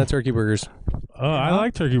 Not a fan of turkey burgers. Oh, I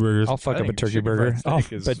like turkey burgers. I'll fuck up a turkey burger.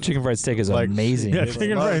 But chicken fried steak is amazing. Yeah,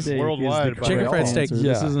 chicken fried steak worldwide. Chicken fried steak.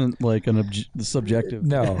 This isn't like subjective.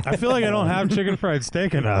 No. I feel like I don't have chicken fried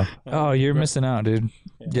steak enough. Oh, you're missing out, dude.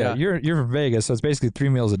 Yeah, you're from Vegas, so it's basically 3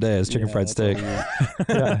 meals a day is chicken fried steak.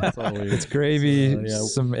 It's gravy,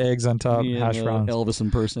 some eggs on top, hash browns. Elvis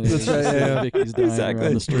impersonator. That's right, yeah. Vicky's dying Exactly.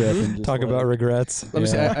 around the strip and just Talk about regrets. Let me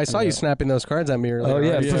see. I saw you snapping those cards at me earlier. Oh,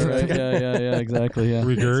 yeah. Yeah, right. yeah, exactly. Yeah.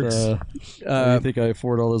 Regerts. I think I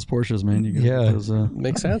afford all those Porsches, man. You gotta get those,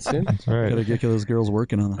 Makes sense, dude. All right. gotta get those girls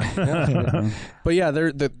working on them. But yeah,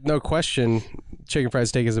 no question, chicken fried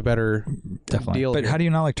steak is a better deal. But how do you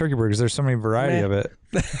not like turkey burgers? There's so many variety of it.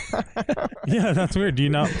 Yeah, that's weird. Do you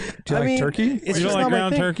not? Do you like turkey? You It's don't just like not my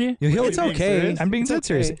ground thing. turkey? It's okay. I'm being dead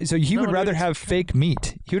serious. So he would rather have fake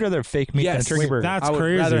meat. He would rather have fake meat than a turkey burger. That's I would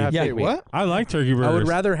crazy. rather have Yeah, fake meat. what? I like turkey burgers. I would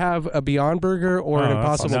rather have a Beyond Burger or an Oh, that's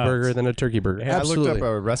Impossible nuts. Burger than a turkey burger. Yeah, I Absolutely. looked up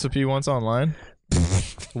a recipe once online.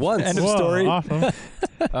 Once. End of Whoa, story. Awesome.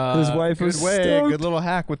 His wife good was way, stoked. good little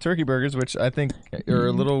hack with turkey burgers, which I think are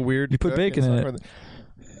a little weird. You to put cook bacon and in stuff.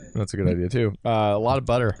 That's a good idea too. A lot of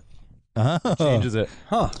butter Oh, changes it.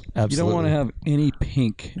 absolutely. You don't want to have any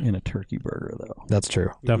pink in a turkey burger, though. That's true.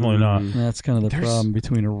 Definitely not. That's kind of the problem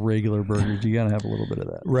between a regular burger. You gotta have a little bit of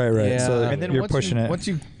that. Right. Yeah. So And then you're once pushing you, it. Once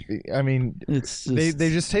you, I mean, It's just, they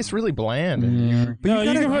just taste really bland. Yeah. No,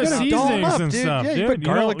 you can put seasonings and dude. stuff. Yeah, you dude. put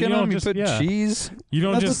garlic don't- in them. You just- put yeah. cheese. You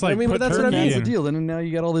don't just like put that's what I turkey mean. That's the in. deal. Then now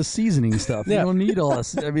you got all this seasoning stuff. Yeah. You don't need all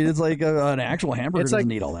this. I mean, it's like an actual hamburger It's doesn't like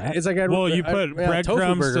need all that. It's like Well, you put tofu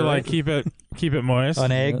breadcrumbs burger, to like right? keep it moist.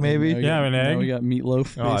 An egg, maybe. Yeah, an Now egg. we got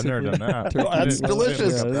meatloaf. Oh, I've never basically. done that. Turkey That's meatloaf.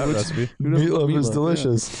 delicious. Yeah, That which- recipe. who doesn't Meatloaf love is yeah.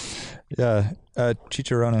 delicious. Yeah.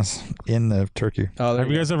 Chicharrones in the turkey. Oh, there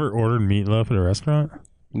Have you guys ever ordered meatloaf at a restaurant?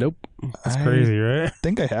 Nope. That's crazy, right? I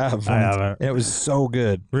think I have. I haven't. And it was so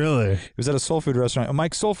good. Really? It was at a soul food restaurant,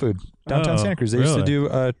 Mike's Soul Food, downtown Oh, Santa Cruz. They used to really?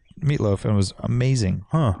 do meatloaf, and it was amazing.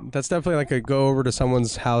 Huh. That's definitely like a go over to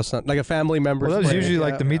someone's house, like a family member. Well, that was usually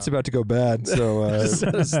like the meat's about to go bad, so guess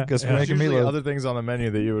we're There's making usually meatloaf. other things on the menu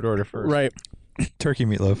that you would order first. right, Turkey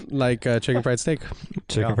meatloaf, like chicken fried steak.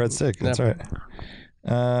 chicken fried steak. That's right.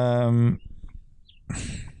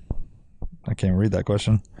 I can't read that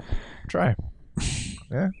question. Try.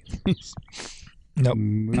 Yeah. Nope.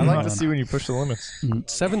 I like to see when you push the limits.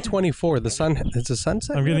 7:24. The sun. It's a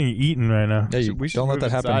sunset. I'm getting eaten right now. Yeah, We should don't let move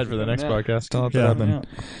that happen inside for the next podcast. Don't let that happen.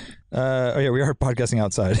 Oh yeah, we are podcasting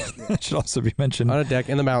outside. That should also be mentioned. On a deck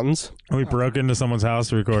in the mountains. We broke into someone's house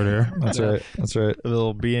to record here. That's right. That's right. A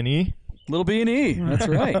little B&E. Little B&E. That's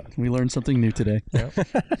right. We learned something new today.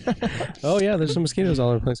 Oh yeah, there's some mosquitoes all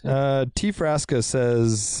over the place. T. Frasca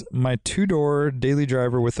says, my 2-door daily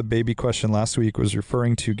driver with the baby question last week was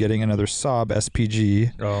referring to getting another Saab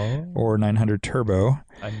SPG or 900 Turbo.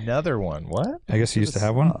 Another one. What? I guess you used to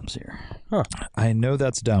have one. Here. I know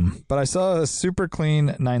that's dumb, but I saw a super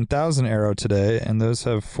clean 9000 Aero today, and those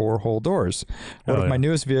have 4 whole doors. What if my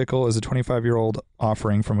newest vehicle is a 25-year-old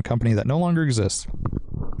offering from a company that no longer exists?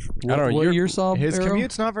 I don't know. What year Saab His Aero?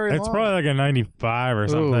 commute's not very It's long. probably like a 95 or Oh,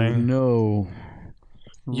 something. no.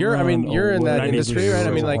 You're in that 92. industry, right?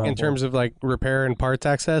 I mean, like in terms of like repair and parts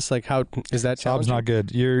access, like how is that Saab's challenging? not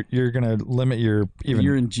good. You're gonna limit your even.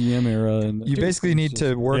 You're in GM era. And You basically need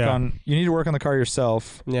to work on. You need to work on the car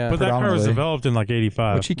yourself. Yeah. But that car was predominantly. developed in like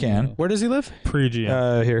 85. Which he can. Where does he live?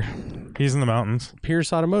 Pre-GM. Here. He's in the mountains.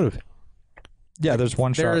 Pierce Automotive. Yeah, there's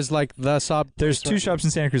one shop. There is like the Saab. There's 2 shops in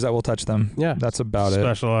Santa Cruz that will touch them. Yeah. That's about it.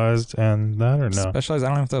 Specialized and that or no? Specialized. I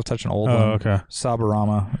don't know if they'll touch an old Oh, one. okay.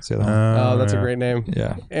 Sabarama. That's the other one. Oh, that's yeah. a great name.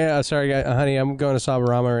 Yeah. Yeah, sorry, guy, honey, I'm going to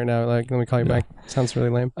Sabarama right now. Like, let me call you back. Sounds really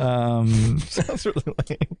lame. Sounds really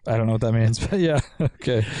lame. I don't know what that means, but yeah.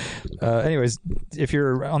 Okay. Anyways, if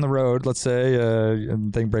you're on the road, let's say a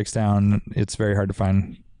thing breaks down, it's very hard to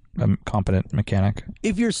find a competent mechanic.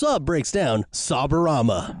 If your Saab breaks down,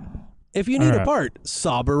 Sabarama. If you need a Alright. part,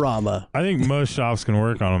 Sabarama. I think most shops can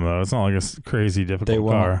work on them though. It's not like a crazy difficult They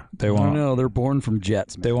won't. car. They I don't won't. know. They're born from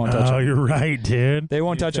jets, man. They won't touch Oh, them. you're right, dude. They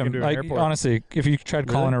won't touch take 'em them. to an Like, airport. honestly, if you tried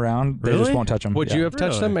calling around, they just Really? won't touch them. Would you have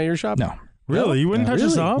touched them at your shop? No. Really? You wouldn't touch a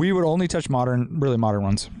Saab? We would only touch really modern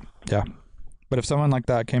ones. Yeah. But if someone like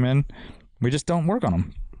that came in, we just don't work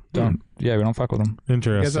on them. Yeah, we don't fuck with them. You guys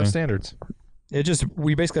have Interesting. standards.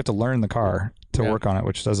 We basically have to learn the car to work on it,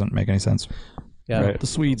 which doesn't make any sense. Yeah. Right. The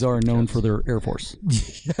Swedes are known for their Air Force.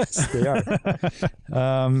 Yes, they are.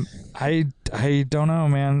 I don't know,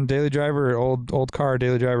 man. Daily driver, old car,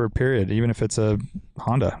 daily driver. Period. Even if it's a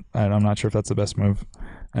Honda, I'm not sure if that's the best move.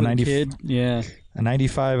 A With a kid, yeah. a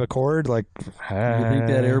 95 Accord, like. You think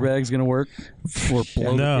that airbag's gonna work, or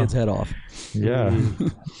blow No. the kid's head off? Yeah.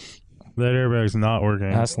 That airbag's not working.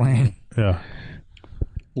 Ask Lane. Yeah.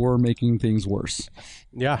 Or making things worse.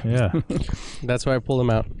 Yeah. Yeah. That's why I pulled them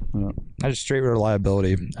out. I just straight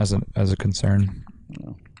reliability as a concern,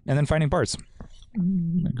 and then finding parts.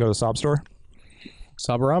 Go to the Saab store.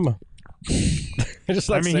 Sabarama.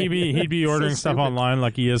 I mean, he'd be ordering stuff online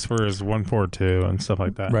like he is for his 142 and stuff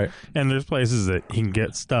like that. Right. And there's places that he can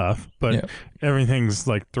get stuff, but Yeah. everything's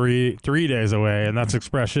like three days away, and that's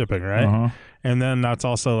express shipping, right? Uh-huh. And then that's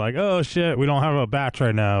also like, oh shit, we don't have a batch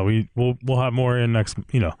right now. We'll have more in next.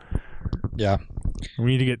 Yeah. We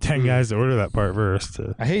need to get 10 guys to order that part first.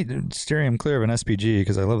 I hate steering him clear of an SPG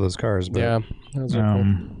because I love those cars. But, Yeah. Those are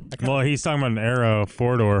cool. Well, he's talking about an Aero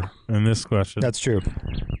 4-door in this question. That's true.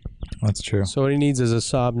 That's true. So what he needs is a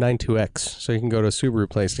Saab 92X, so he can go to a Subaru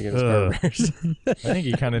place to get his car repairs. I think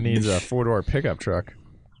he kind of needs a 4-door pickup truck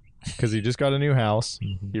because he just got a new house.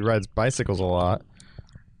 He rides bicycles a lot.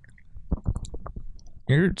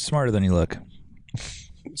 You're smarter than you look.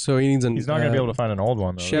 So he needs He's not going to be able to find an old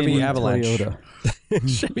one, though. Chevy Any Avalanche. Toyota.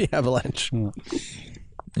 Chevy Avalanche.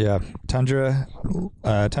 Yeah, Tundra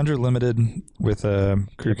Limited with a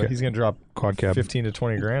crew But he's going to drop quad cab. 15 to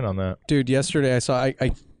 20 grand on that. Dude, yesterday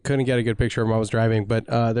I couldn't get a good picture of him while I was driving, but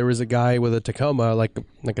there was a guy with a Tacoma, like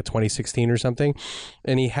a 2016 or something,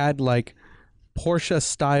 and he had like Porsche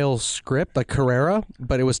style script, like Carrera,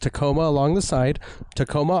 but it was Tacoma along the side,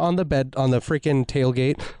 Tacoma on the bed, on the freaking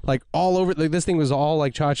tailgate, like all over. Like this thing was all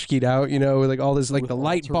like tchotchked out, with like all this, like the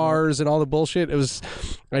light bars and all the bullshit. It was,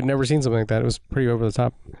 I'd never seen something like that. It was pretty over the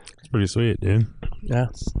top. It's pretty sweet, dude. Yeah.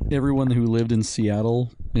 Everyone who lived in Seattle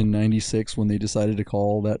in '96 when they decided to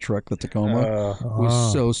call that truck the Tacoma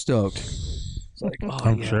was so stoked. It's like, oh,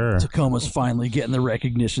 I'm sure. Tacoma's finally getting the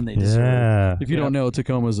recognition they deserve. Yeah. If you don't know,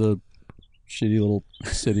 Tacoma's a shitty little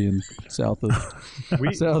city in south of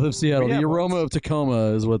Seattle. The aroma of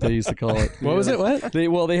Tacoma is what they used to call it. What was it? What?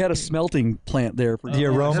 They had a smelting plant there. For The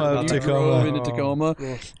aroma of you Tacoma. drove into Tacoma,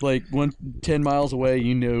 like 10 miles away,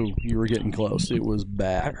 you knew you were getting close. It was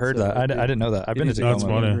bad. I've heard that. I didn't know that. I've been to That's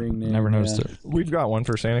Tacoma. funny. Never noticed it. We've got one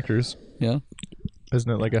for Santa Cruz. Yeah. Isn't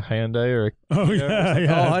it like a Hyundai or a... Oh, yeah, Oh,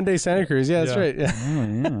 yeah. Hyundai Santa Cruz. Yeah, that's Yeah. right. Yeah.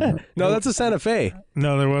 Oh, yeah. No, that's a Santa Fe.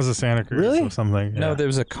 No, there was a Santa Cruz Really? or something. No, Yeah. there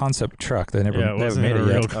was a concept truck. They never Yeah, it they haven't wasn't made a it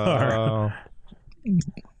real yet. car.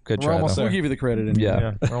 Good We're try, almost though. We'll give you the credit. Anyway.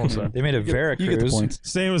 Yeah. We're almost there. They made a Veracruz. You get the points.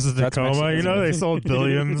 Same as the That's Tacoma. Mexican, You know, they sold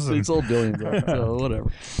billions. They sold billions. So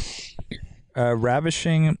whatever.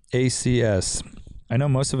 Ravishing ACS. I know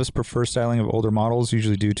most of us prefer styling of older models,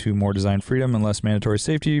 usually due to more design freedom and less mandatory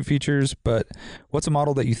safety features, but what's a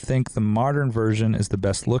model that you think the modern version is the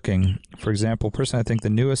best looking? For example, personally, I think the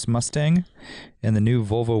newest Mustang and the new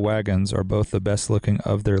Volvo wagons are both the best looking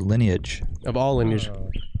of their lineage. Of all lineage.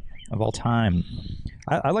 Of all time.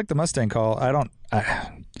 I like the Mustang call.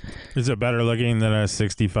 Is it better looking than a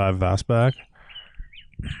 65 Fastback?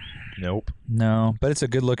 Nope. No, but it's a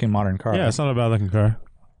good looking modern car. Yeah, it's not a bad looking car.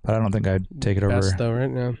 But I don't think I'd take it over. Best though, right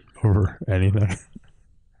now. Over anything.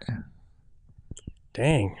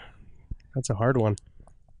 Dang. That's a hard one.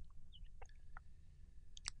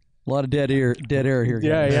 A lot of dead air here.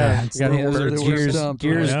 Yeah, guys. yeah. It's You gotta those are We're gears, stumped.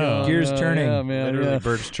 gears, Yeah. gears Yeah, turning. Yeah, man. Literally Yeah.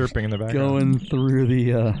 birds chirping in the background. Going through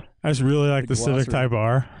the. I just really like the Civic glossary. Type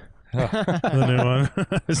R. The new one.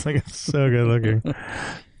 I just think it's so good looking.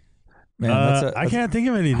 Man, I can't think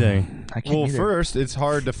of anything. I can't Well, either. first, it's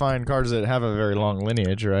hard to find cars that have a very long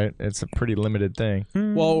lineage, right? It's a pretty limited thing.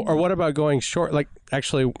 Well, or what about going short? Like,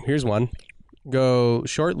 actually, here's one. Go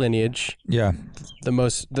short lineage. Yeah.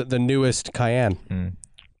 The newest Cayenne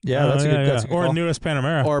Yeah, that's a good. That's a good or call. newest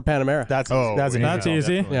Panamera. or Panamera. That's Oh, that's an That's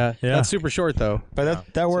easy. easy. yeah, Yeah. that's super short though.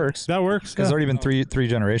 But that works. That works. Because Yeah. it's already been three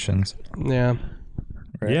generations. Yeah,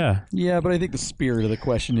 Right. Yeah. Yeah, but I think the spirit of the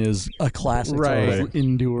question is a classic Right.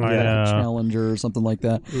 Enduro, I like a know. Challenger, or something like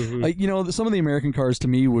that. Mm-hmm. Some of the American cars to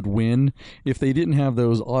me would win if they didn't have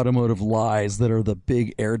those automotive lies that are the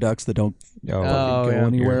big air ducts that don't Oh, Oh, go yeah.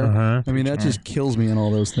 anywhere. Uh-huh. I mean, that just kills me in all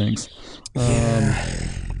those things.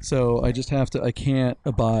 So I just have to. I can't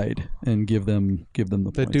abide and give them the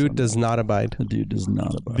the points dude on does that. not abide. The dude does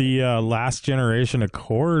not abide. The last generation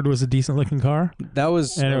Accord was a decent looking car, That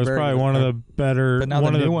was and it was probably one of the better. but now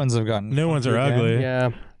one the of new ones have gotten new ones are funky again. ugly. Yeah,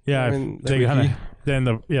 Yeah, I mean, they kind of. Then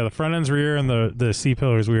the front end's rear and the C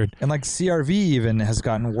pillar is weird. And like CRV even has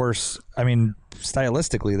gotten worse. I mean,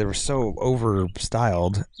 stylistically, they were so over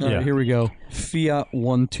styled. All right, yeah. here we go. Fiat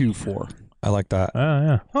 124. I like that. Oh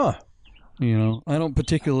yeah. huh? I don't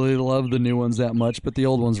particularly love the new ones that much, but the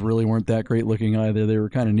old ones really weren't that great looking either. They were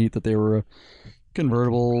kind of neat that they were a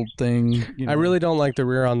convertible thing. I really don't like the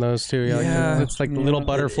rear on those too. Yeah. It's like the little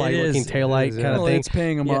butterfly It is. looking taillight It is, kind of Well, thing. it's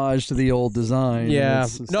paying homage to the old design. Yeah.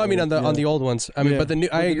 It's No, I mean on the old ones. I mean, Yeah. but the new.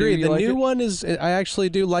 I But the agree. new, The you like new it? one is. I actually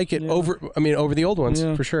do like it over the old ones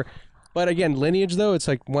Yeah. for sure. But again, lineage though, it's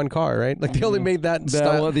like one car, right? Like they only made that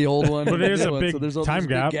style. the old one. But there's the a new one, big so there's time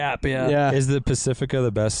big gap. Yeah. Yeah. Is the Pacifica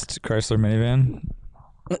the best Chrysler minivan?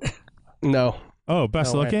 No. Oh,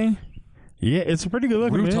 best No way. looking. Yeah, it's a pretty good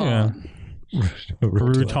looking. Rutan.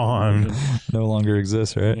 Rutan. No longer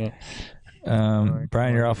exists, right?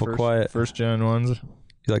 Brian, you're awful quiet. First gen ones.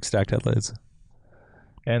 You like stacked headlights?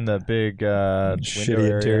 And the big Shitty window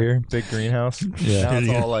area, interior. big greenhouse. Yeah. Now it's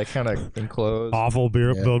all like kind of enclosed. Awful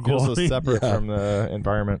build Feels so quality. separate from the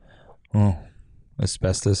environment. Oh,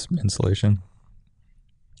 asbestos insulation.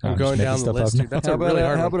 I'm just going making down the stuff list, up. dude. That's How a about, really a,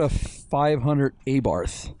 hard how one. about a 500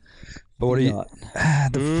 Abarth? But what do you?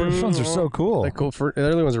 Fiat. The first ones are so cool. They're cool. The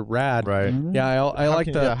early ones are rad. Right. Yeah, I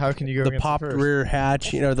like the how can you go the against popped the first? rear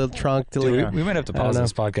hatch. The trunk. Dude, we might have to I don't pause know.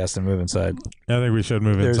 this podcast and move inside. I think we should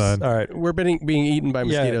move There's, inside. all right. We're being eaten by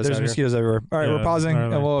Yeah, mosquitoes. there's out here. mosquitoes everywhere. All right, Yeah, we're pausing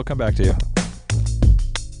gnarly. and we'll come back to you.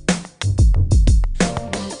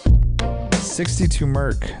 62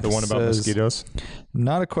 Merc. The one about says, mosquitoes.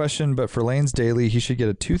 Not a question, but for Lane's Daily, he should get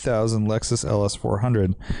a 2000 Lexus LS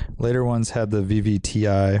 400. Later ones had the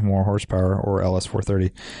VVTi, more horsepower, or LS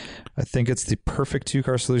 430. I think it's the perfect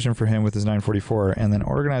two-car solution for him with his 944. And then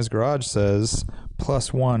Organized Garage says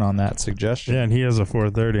 +1 on that suggestion. Yeah, and he has a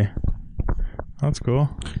 430. That's cool.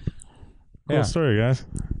 Cool Yeah. story, guys.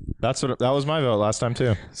 That was my vote last time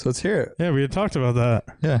too. So let's hear it. Yeah, we had talked about that.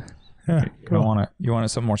 Yeah. Yeah, You cool. want it? You want it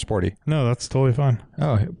something more sporty? No, that's totally fine.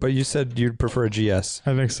 Oh, but you said you'd prefer a GS.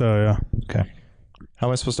 I think so, yeah. Okay. How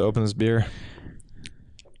am I supposed to open this beer?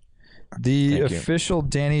 The Thank you. official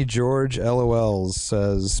Danny George LOLs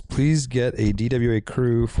says, please get a DWA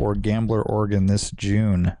crew for Gambler, Oregon this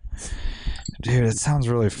June. Dude, it sounds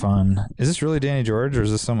really fun. Is this really Danny George or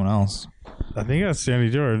is this someone else? I think that's Sandy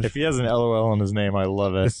George. If he has an LOL in his name, I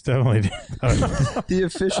love it. It's definitely The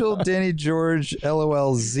official Danny George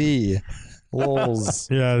LOLZ. Lols.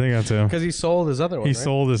 Yeah, I think that's him. Because he sold his other one. He right?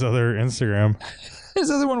 sold his other Instagram.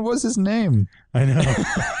 His other one was his name. I know.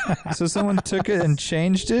 So someone took it and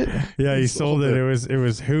changed it? Yeah, he sold it. It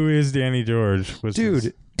was who is Danny George? Was his-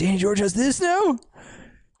 Dude, Danny George has this now?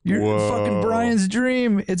 You're fucking Brian's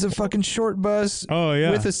dream. It's a fucking short bus. Oh yeah,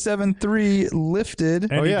 with a 7.3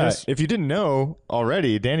 lifted. And if you didn't know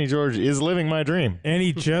already, Danny George is living my dream. And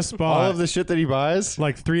he just bought all of the shit that he buys.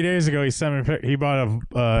 Like 3 days ago, he sent me a pic. He bought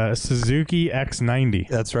a Suzuki X90.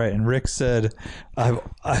 That's right. And Rick said, "I've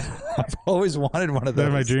always wanted one of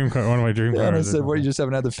those." That's my dream car. One of my dream cars. And I said, "What? You just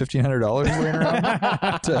haven't had the $1,500 laying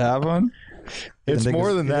around to have one?" It's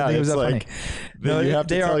more than that. It's like you have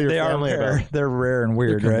to tell your family about. They're rare and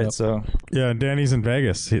weird, right? So yeah, Danny's in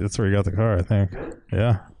Vegas. That's where he got the car, I think.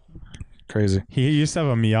 Yeah, crazy. He used to have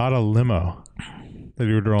a Miata limo that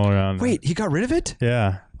he would roll around. Wait, he got rid of it?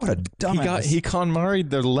 Yeah. What a dumbass. He KonMari'd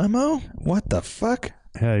the limo? What the fuck?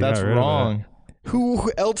 Yeah, that's wrong.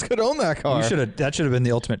 Who else could own that car? That should have been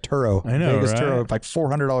the ultimate Turo. I know, Vegas right? Turo, like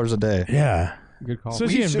 $400 a day. Yeah. Good call. So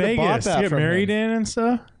in Vegas, to get married in and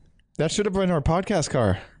stuff. That should have been our podcast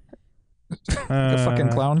car. The fucking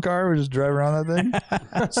clown car. We just drive around that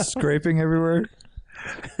thing, scraping everywhere.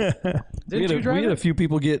 We had a few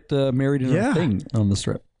people get married in a thing on the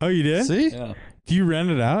strip. Oh, you did? See? Yeah. Do you rent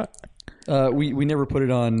it out? We never put it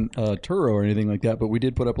on Turo or anything like that, but we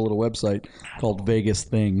did put up a little website called Vegas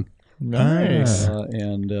Thing. Nice.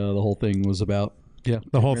 And the whole thing was about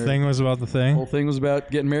The whole thing was about the thing? The whole thing was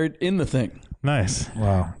about getting married in the thing. Nice.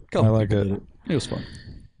 Wow. I like it. It was fun.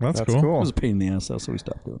 That's cool. It was a pain in the ass, though, so we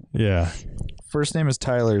stopped doing it. Yeah. First name is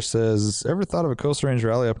Tyler. Says, ever thought of a Coastal Range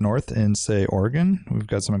rally up north in, say, Oregon? We've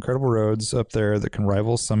got some incredible roads up there that can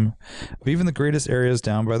rival some of even the greatest areas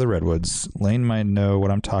down by the Redwoods. Lane might know what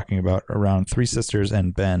I'm talking about around Three Sisters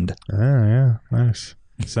and Bend. Oh, yeah. Nice.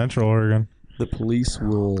 Central Oregon. The police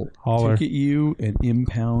will Holler. ticket you and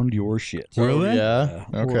impound your shit. Will they? Yeah.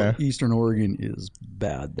 Okay. Eastern Oregon is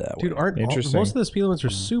bad that way. Dude, aren't Interesting. most of the speed limits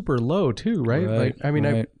are super low too, right? Right, Like, I mean,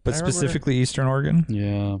 right. But specifically Eastern Oregon?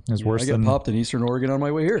 Yeah. It's worse I got than- popped in Eastern Oregon on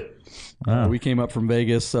my way here. Ah. We came up from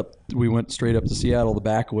Vegas. We went straight up to Seattle the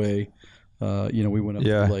back way. We went up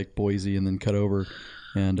to like Boise and then cut over.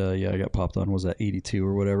 And I got popped on, was that 82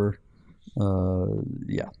 or whatever?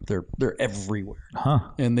 They're everywhere. Huh.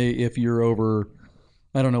 And if you're over,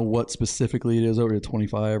 I don't know what specifically it is, over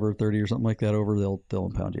 25 or 30 or something like that over, they'll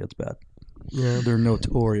impound you. It's bad. Yeah, they're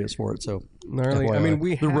notorious for it. So gnarly. I mean,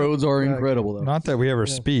 the roads are incredible though. Not that we ever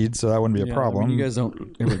speed, so that wouldn't be a problem. I mean, you guys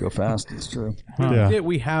don't ever go fast. It's true. Yeah.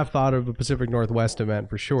 We have thought of a Pacific Northwest event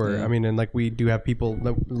for sure. Yeah. I mean, and like we do have people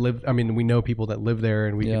that live. I mean, we know people that live there,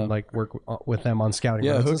 and we can like work with them on scouting.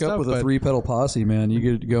 Yeah, roads hook and up stuff, with a 3-pedal posse, man. You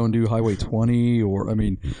could go and do Highway 20, or I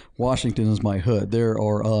mean, Washington is my hood. There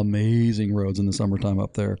are amazing roads in the summertime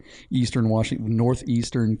up there. Eastern Washington,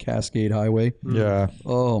 Northeastern Cascade Highway. Yeah.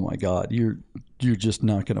 Oh my God, you're just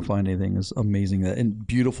not going to find anything as amazing that, and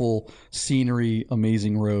beautiful scenery,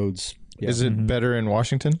 amazing roads. Yeah. Is it better in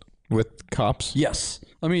Washington with cops? Yes,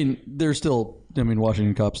 I mean there's still. I mean,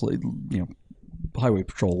 Washington cops, Highway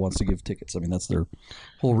Patrol wants to give tickets. I mean, that's their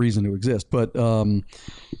whole reason to exist. But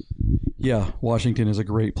Washington is a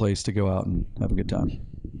great place to go out and have a good time.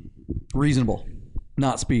 Reasonable,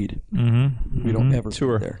 not speed. Mm-hmm. We don't ever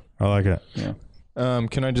Tour speed there. I like it. Yeah.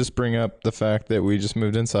 Can I just bring up the fact that we just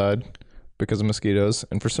moved inside because of mosquitoes,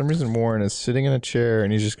 and for some reason Warren is sitting in a chair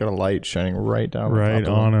and he's just got a light shining right down Right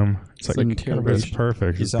top on of him. It's like it's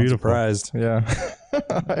perfect. You It's sound beautiful. surprised. Yeah,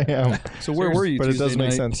 I am. So where were you? But it Tuesday does make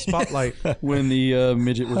night sense. Spotlight. when the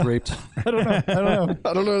midget was raped. I don't know.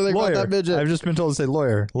 I don't know anything Lawyer. about that midget. I've just been told to say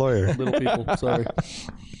lawyer. Little people. Sorry.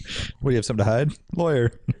 What, do you have something to hide?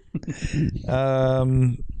 Lawyer.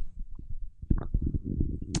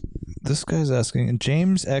 This guy's asking,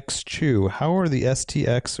 James X. Chu, how are the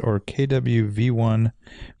STX or KW V1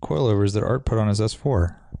 coilovers that Art put on his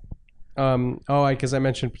S4? Because I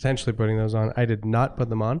mentioned potentially putting those on. I did not put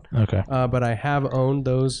them on. Okay. But I have owned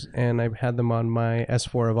those, and I've had them on my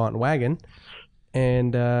S4 Avant wagon.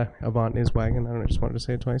 And Avant is wagon. I don't know, I just wanted to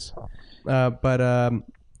say it twice.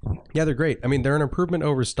 Yeah, they're great. I mean, they're an improvement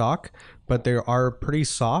over stock, but they are pretty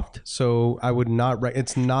soft. So I would not.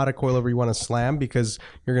 It's not a coilover you want to slam because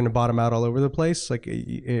you're going to bottom out all over the place. Like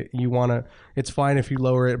you want to. It's fine if you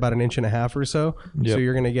lower it about 1.5 inches or so. Yep. So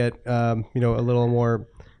you're going to get a little more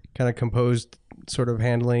kind of composed sort of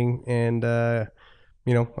handling, and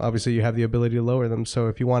obviously you have the ability to lower them. So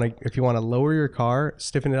if you want to lower your car,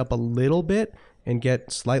 stiffen it up a little bit, and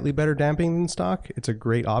get slightly better damping than stock, it's a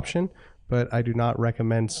great option. But I do not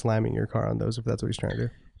recommend slamming your car on those if that's what he's trying to do.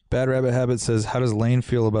 Bad Rabbit Habit says, how does Lane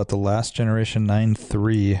feel about the last generation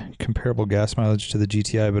 9.3 comparable gas mileage to the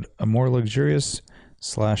GTI, but a more luxurious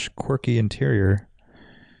 / quirky interior?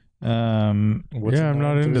 I'm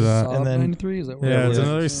not into that. Saab And then- 93, is that what Yeah, it it's is?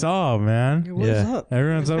 another Saab, man. What is that?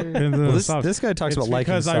 Everyone's up into the Saab. This guy talks It's about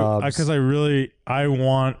liking because Saabs. because I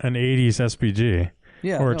want an 80s SPG.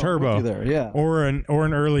 Yeah, or a no, turbo, I'm with you there. Yeah, or an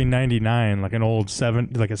early '99, like an old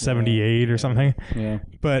like a '78 or something. yeah.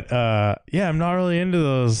 But yeah, I'm not really into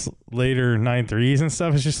those later 9.3s and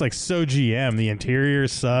stuff. It's just like so GM. The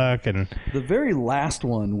interiors suck, and The very last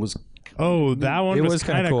one was that one It was was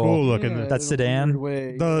kinda kind of cool. cool looking. Yeah, That in a sedan?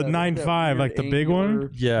 weird way. The Yeah, 9.5, that like the weird big one?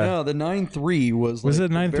 angular- Yeah. No, the 9.3 was. Was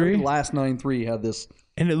like, it 9.3? The very last 9.3 had this.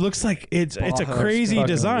 And it looks like it's a Baja crazy stuff.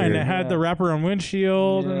 design. weird. It had the Yeah. wraparound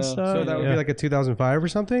windshield Yeah. and stuff. So that would be like a 2005 or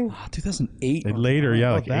something. 2008. or later,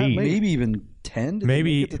 yeah, like that 8. late? maybe even 10. Did they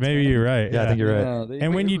Maybe make it to maybe 10? you're right. Yeah, I think you're right. Yeah, they-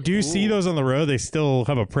 And when they you were do see cool. those on the road, they still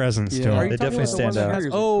have a presence to Yeah. them. Are They you talking definitely about the one stand that out.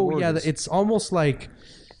 has- Oh yeah, gorgeous. it's almost like.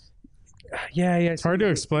 Yeah. It's hard to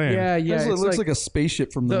explain. Yeah. It It's looks like a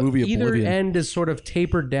spaceship from the movie either Oblivion. end is sort of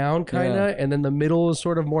tapered down, kind of, and then the middle is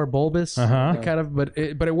sort of more bulbous, kind of. But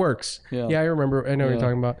it works. Yeah. I remember. I know what you're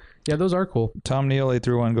talking about. Yeah, those are cool. Tom Neal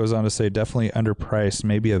 831 goes on to say definitely underpriced.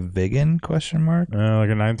 Maybe a Vigan ? Like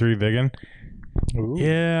a 9.3 Vigan.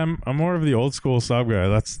 Yeah, I'm more of the old school sub guy.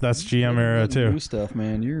 That's GM era too. New stuff,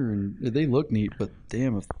 man. They look neat, but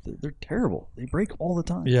damn, if they're terrible. They break all the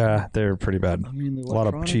time. Yeah, they're pretty bad. I mean, the A lot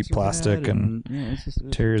of cheap electronics are plastic bad and yeah, it's just,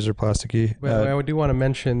 interiors are plasticky. Well, I do want to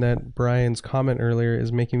mention that Brian's comment earlier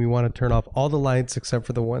is making me want to turn off all the lights except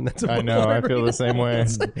for the one that's. I know. I feel the same way.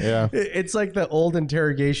 Yeah. It's like the old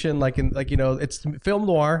interrogation, it's film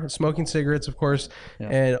noir, smoking cigarettes, of course,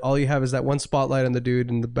 and all you have is that one spotlight on the dude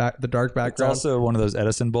in the back, the dark It's background. also one of those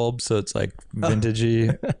Edison bulbs, so it's like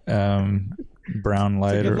vintagey brown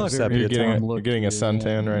light or sepia You're tone. getting a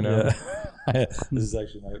suntan right now. Yeah. This is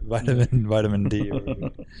actually my vitamin D.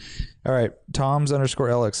 All right.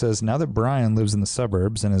 Toms_Alex says, now that Brian lives in the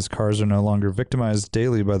suburbs and his cars are no longer victimized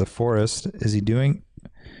daily by the forest, is he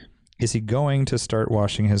going to start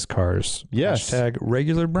washing his cars? Yes.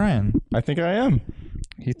 #regular Brian. I think I am.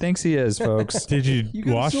 He thinks he is, folks. Did you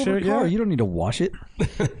got a wash silver it car. yet? You don't need to wash it.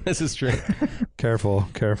 This is true. Careful.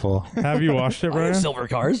 Have you washed it, I have Brian? silver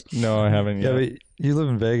cars. No, I haven't Yeah, yet. but you live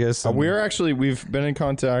in Vegas. and- We've been in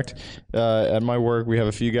contact at my work. We have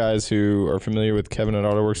a few guys who are familiar with Kevin at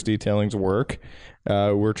AutoWorks Detailing's work.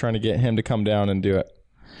 We're trying to get him to come down and do it.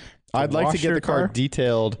 I'd like to wash get your the car car?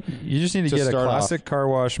 detailed. You just need to to get a start classic car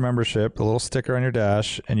wash membership, a little sticker on your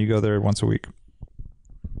dash, and you go there once a week.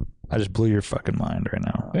 I just blew your fucking mind right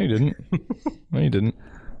now. No, you didn't. No, you didn't.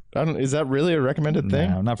 Is that really a recommended thing?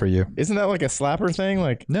 No, not for you. Isn't that like a slapper thing?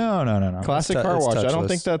 Like No. classic It's car it's wash. I don't touchless.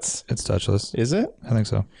 think that's. It's touchless. Is it? I think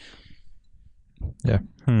so. Yeah.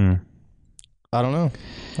 I don't know.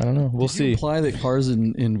 We'll Did you see. imply that cars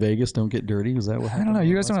in Vegas don't get dirty? Is that what I happened? don't know.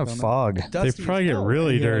 You guys don't have fog. They probably get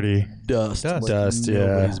really dirty. Dust. Dust, yeah.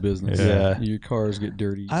 Nobody's business. Yeah. Your cars get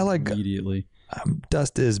dirty I like- immediately.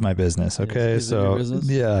 Dust is my business. Okay, Is it so your business?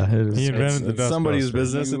 yeah, it is. He invented the It's dust somebody's buster.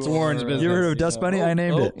 business. It's Warren's business. You ever heard of Dust Bunny? I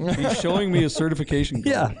named it. He's showing me a certification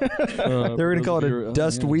card. Yeah, they were gonna call it a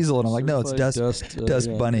dust weasel, and I'm like, no, it's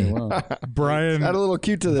dust bunny. Okay, wow. Brian, Add a little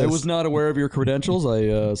cute to this. I was not aware of your credentials.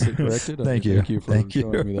 I sit corrected. Thank you. Thank you for Thank you.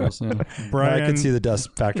 showing me those. Yeah. Brian, I could see the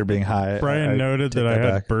dust factor being high. Brian I noted take that I had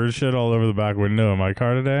back. bird shit all over the back window of my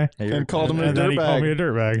car today, and called him a and then he called me a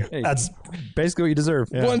dirtbag. dirtbag. That's basically what you deserve.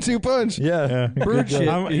 Yeah. 1-2 punch. Yeah. Bird shit.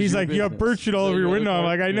 is He's your like, you have business. bird shit all over your window. I'm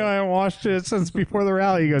like, I know, I haven't washed it since before the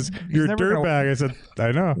rally. He goes, you're a never gonna- dirtbag. I said,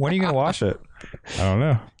 I know. When are you gonna wash it? I don't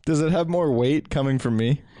know. Does it have more weight coming from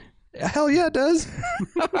me? Hell yeah, it does.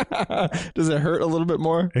 Does it hurt a little bit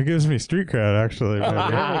more? It gives me street cred, actually.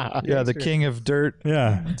 Yeah, the king of dirt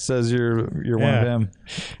Yeah. says you're one Yeah. of him.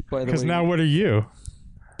 By the Because way, now what are you?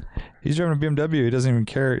 He's driving a BMW. He doesn't even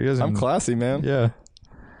care. He doesn't. I'm classy, man. Yeah.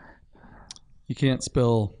 you can't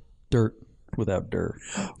spell dirt without dirt.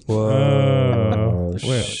 Oh.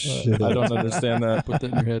 Wait, I don't understand that. Put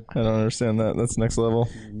that in your head. I don't understand that. That's next level.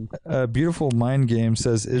 Beautiful Mind Game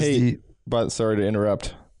says, is Hey, but sorry to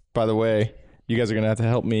interrupt. By the way, you guys are gonna have to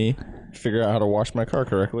help me figure out how to wash my car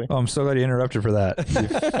correctly. Oh, I'm so glad you interrupted for that. You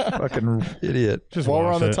fucking idiot. Just While we're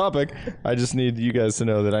wash on the it. topic, I just need you guys to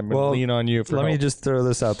know that I'm gonna Well, lean on you for Let me help. just throw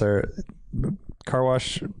this out there. Car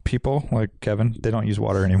wash people like Kevin, they don't use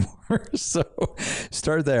water anymore. So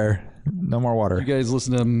start there. No more You water. guys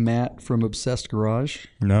listen to Matt from Obsessed Garage?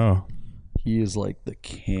 No. He is like the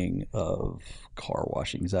king of car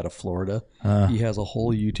washing. He's out of Florida. Uh. He has a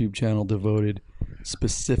whole YouTube channel devoted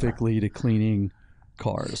specifically to cleaning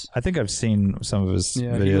cars. I think I've seen some of his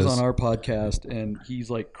Yeah, videos. he was on our podcast, and he's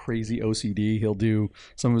like crazy OCD. He'll do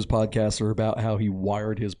some of his podcasts are about how he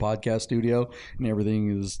wired his podcast studio, and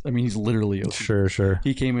everything is. I mean, he's literally OCD. Sure.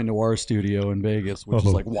 He came into our studio in Vegas, which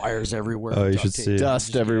is like wires everywhere. Oh, you duct should tape, see it.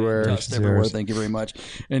 Dust everywhere. Dust everywhere. Thank you very much.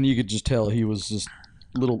 And you could just tell he was just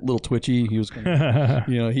little twitchy. He was,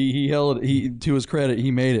 he held to his credit, he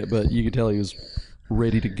made it, but you could tell he was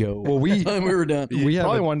ready to go. Well, by the time we were done. we have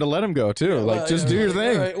Probably wanted to let him go too. Like, just do your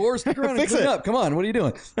thing. All right, or stick around and Fix clean it. up. Come on, what are you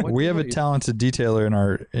doing? we have a talented detailer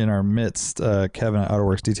in our midst, Kevin at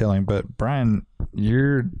AutoWorks Detailing. But Brian,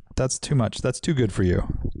 that's too much. That's too good for you.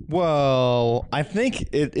 Well, I think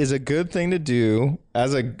it is a good thing to do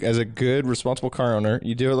as a good responsible car owner.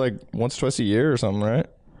 You do it like once, twice a year or something, right?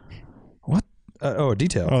 What? a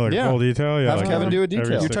detail. Oh, like Yeah. full detail? Yeah. Have like Kevin do a detail.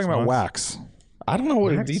 every You're You're 6 talking about months. wax. I don't know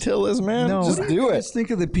what a detail is, man. No. Just do it. Just think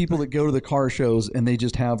of the people that go to the car shows and they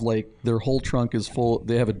just have like their whole trunk is full.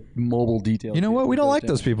 They have a mobile detail. You know what? We don't like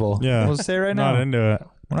those people. Yeah. We'll say right now. Not into it.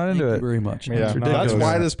 We're not into Thank you it. very much. Yeah, It's that's ridiculous.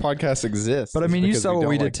 why this podcast exists. But I is mean, you because saw what don't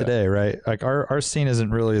we did like that. today, right? Like our scene isn't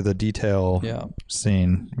really the detail Yeah.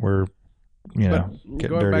 scene. We're, getting Going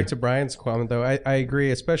dirty. back to Brian's comment, though, I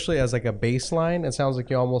agree, especially as like a baseline. It sounds like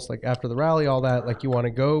you almost like after the rally, all that, like you want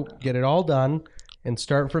to go get it all done and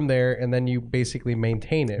start from there, and then you basically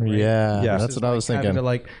maintain it. Right? Yeah, Yeah, that's what I was Having thinking. to,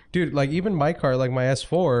 like, dude, like even my car, like my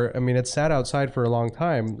S4, I mean, it sat outside for a long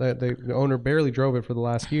time. The owner barely drove it for the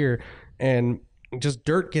last year, and just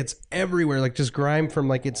dirt gets everywhere, like just grime from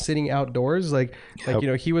like it's sitting outdoors. Like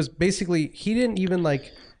he was basically, he didn't even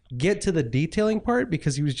like get to the detailing part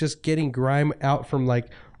because he was just getting grime out from like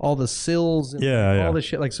all the sills and all the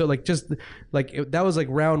shit. Like, so like just like that was like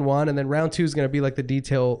round one, and then round two is going to be like the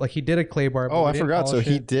detail. Like he did a clay bar. Oh, I forgot. So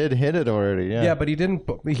he did hit it already. Yeah. Yeah, but he didn't.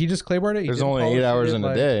 He just clay barred it. He There's didn't only polish 8 hours it, in a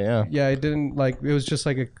like- day. Yeah. Yeah, it didn't like. It was just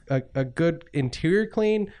like a good interior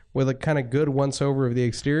clean with a kind of good once over of the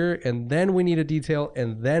exterior, and then we need a detail,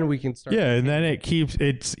 and then we can start. Yeah, and then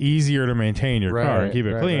it's easier to maintain your car and keep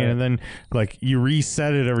it clean, and then like you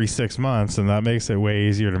reset it every 6 months, and that makes it way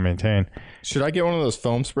easier to maintain. Should I get one of those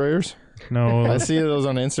foam sprayers? No, I see those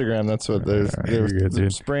on Instagram. That's what they're you're good,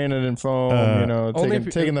 dude. spraying it in foam. Only if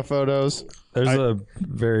you- taking the photos. There's a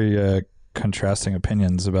very contrasting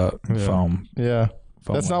opinions about foam. Yeah.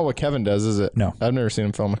 Foam. That's not what Kevin does, is it? No. I've never seen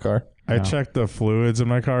him foam a car. I checked the fluids in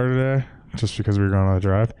my car today just because we were going on a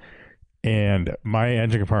drive, and my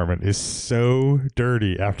engine compartment is so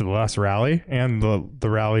dirty after the last rally and the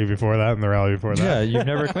rally before that and the rally before that. Yeah, you've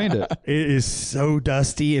never cleaned it. It is so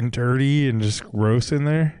dusty and dirty and just gross in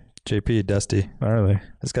there. JP, Dusty. Gnarly.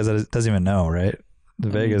 This guy doesn't even know, right? The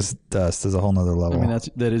Vegas dust is a whole nother level. I mean,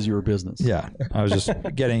 that is your business. Yeah, I was just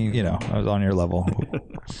getting, I was on your level.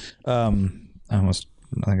 I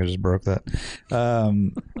think I just broke that.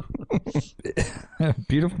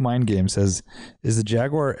 Beautiful Mind Game says, is the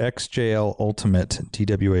Jaguar XJL Ultimate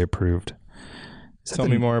DWA approved? Tell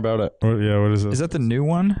me more about it. What is it? Is that the new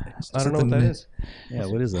one? I don't know what that is. Yeah.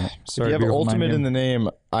 What is that? Sorry, If you have Beautiful Mind ultimate Game. in the name,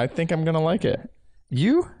 I think I'm going to like it.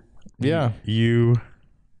 You? Yeah. You?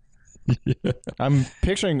 I'm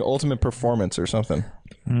picturing ultimate performance or something.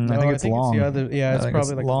 I think it's long. It's the other, yeah, it's I think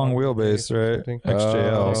probably like long a wheelbase, or right? something.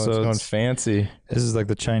 XJL. Oh, so it's going it's- fancy. this is like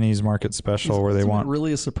the Chinese market special where they Is it want.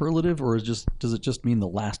 really a superlative, or does it just mean the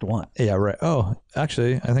last one? Yeah, right. Oh,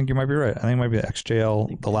 actually, I think you might be right. I think it might be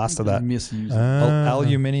XJL, the last of that. Misuse.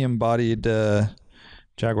 Aluminium bodied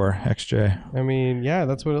Jaguar XJ. I mean, yeah,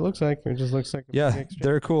 that's what it looks like. It just looks like a Yeah, big extra-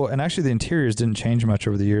 they're cool. And actually, the interiors didn't change much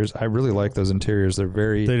over the years. I really like those interiors. They're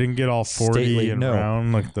very, They didn't get all 40 Stately, and no.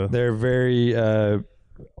 round like the. they're very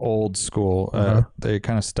old school. They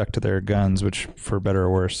kind of stuck to their guns, which for better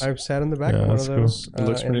or worse. I've sat in the back Yeah, of one that's of cool. those. It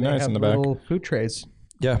looks pretty and they nice have in the back. little food trays,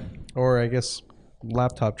 Yeah, or I guess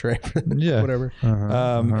laptop tray, yeah. whatever.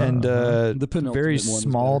 And The penultimate very one is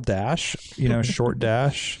small dash, short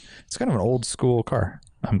dash. It's kind of an old school car.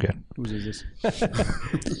 I'm good. Whose is this?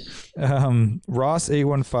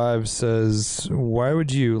 Ross815 says, why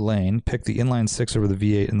would you, Lane, pick the inline six over the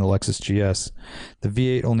V8 in the Lexus GS? The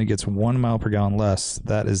V8 only gets 1 mile per gallon less.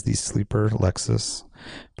 That is the sleeper Lexus.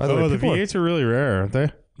 By the way, the people are- V8s are really rare, aren't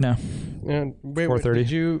they? No, And wait, 430.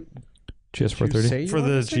 did you GS say 430. you For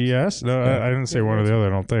wanted the a six? GS? No, I didn't say one or the other, I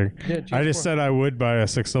don't think. Yeah, I just GS4. said I would buy a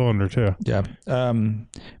 6-cylinder too. Yeah.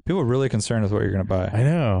 People are really concerned with what you're going to buy. I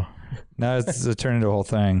know. Now it's turned into a whole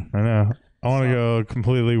thing. I know. I want to go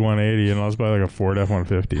completely 180 and let's buy like a Ford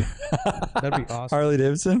F-150. That'd be awesome. Harley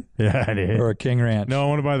Davidson Yeah, I did. or a King Ranch? No, I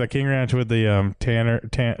want to buy the King Ranch with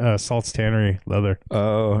the Salt's Tannery leather.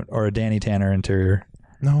 Oh, or a Danny Tanner interior.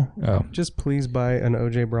 No. Oh. Just please buy an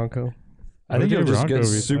OJ Bronco. I think OJ it'll just Bronco get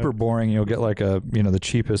would be super fun. boring. You'll get like the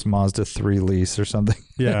cheapest Mazda 3 lease or something.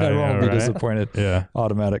 Yeah, I I won't know, be right? disappointed. Yeah.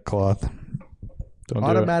 Automatic cloth. Don't do it.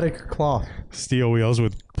 Automatic cloth. Steel wheels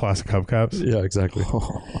with plastic hubcaps. Yeah, exactly.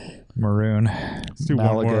 Maroon. do one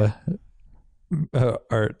Malaga.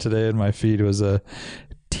 Art today in my feed was a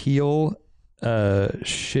teal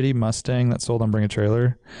shitty Mustang that sold on Bring a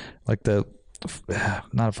Trailer. Like the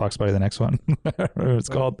not a Fox Body, the next one. It's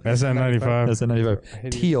called SN95.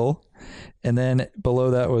 SN95. Teal. And then below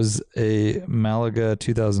that was a Malaga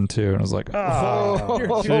 2002. And I was like, oh,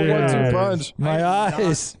 1-2 punch. my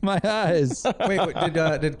eyes.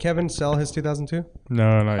 Wait, did Kevin sell his 2002?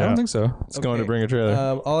 No, not I yet. don't think so. It's going to bring a trailer.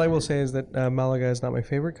 All I will say is that Malaga is not my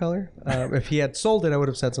favorite color. If he had sold it, I would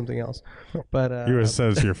have said something else. But You would have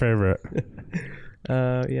said it's your favorite.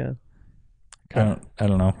 yeah. I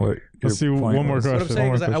don't know what. Let's see one more question. What I'm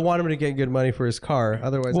saying is I want him to get good money for his car.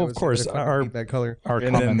 Otherwise, Well, I would of course, say that that color. Our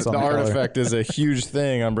And then comments the on the color. artifact is a huge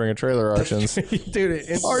thing on Bring a Trailer auctions. Dude,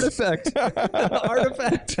 it's Artifact.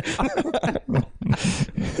 artifact.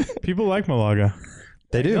 People like Malaga.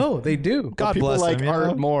 They do. No, they do. God People bless like them, you art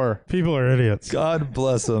know? more. People are idiots. God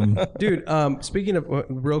bless them. Dude, speaking of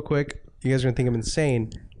real quick, you guys are gonna think I'm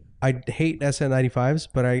insane. I hate SN95s,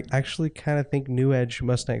 but I actually kind of think New Edge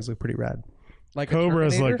Mustangs look pretty rad. Like a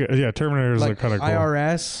Cobra's Terminator? Terminators like look kind of cool.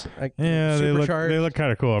 IRS, like Yeah, they look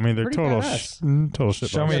kind of cool. I mean, they're Pretty total badass. total shit.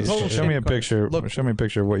 Show me boxes. a picture. Show me a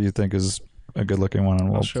picture of what you think is a good looking one, and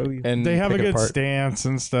I'll we'll show you. And They have a pick it good apart. stance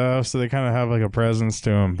and stuff, so they kind of have like a presence to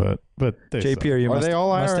them. But they suck. JP, are you Are they all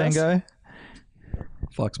Mustang IRS? guy?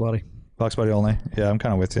 Fox Body. Fox Body only. Yeah, I'm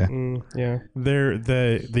kind of with you. Yeah. They're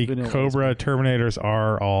the Vanilla Cobra Terminators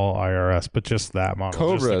are all IRS, but just that model.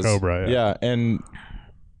 Cobras. Just the Cobra. Yeah, and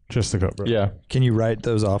Just the Cobra. yeah. Can you write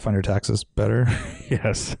those off on your taxes better?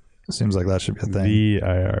 Yes. Seems like that should be a thing. The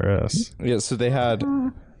IRS. Yeah, so they had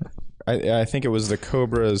I think it was the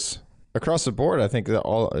Cobras across the board. I think that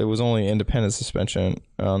it was only independent suspension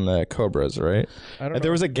on the Cobras, right? I don't know.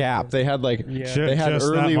 There was a gap. They had like Yeah. they had Just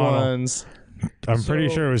that early model. ones. I'm pretty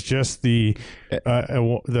sure it was just the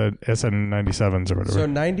SN97s or whatever. So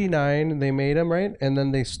 99 they made them, right? And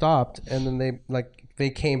then they stopped, and then they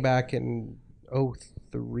came back in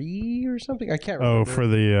 03 or something. I can't remember. for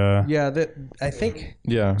the Yeah, that I think.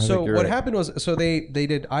 Yeah. I So think you're what right. happened was, so they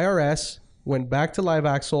did IRS, went back to live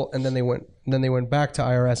axle, and then they went back to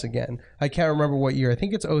IRS again. I can't remember what year. I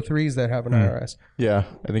think it's 03s that have an IRS. Yeah,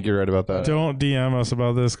 I think you're right about that. don't DM us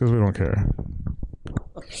about this because we don't care.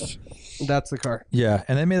 That's the car. Yeah,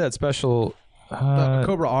 and they made that special The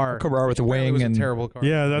Cobra R. Cobra R with the Apparently wing, was and a terrible car.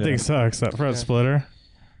 Yeah, that thing sucks. That front splitter.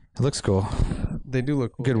 it looks cool. They do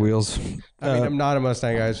look cool. Good wheels. I mean, I'm not a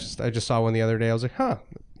Mustang guy. I just saw one the other day. I was like, huh.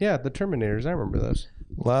 Yeah, the Terminators. I remember those.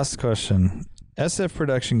 Last question. SF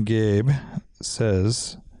Production Gabe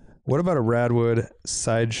says, what about a Radwood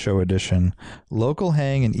Sideshow Edition? Local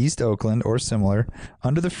hang in East Oakland or similar,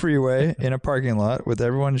 under the freeway in a parking lot with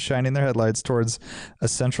everyone shining their headlights towards a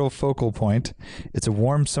central focal point. It's a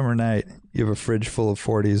warm summer night. You have a fridge full of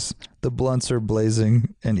 40s. The blunts are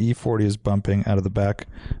blazing, and E40 is bumping out of the back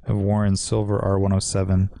of Warren's silver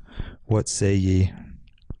R107. What say ye?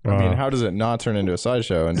 I mean, how does it not turn into a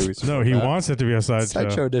sideshow? And do we no, support he that? wants it to be a sideshow.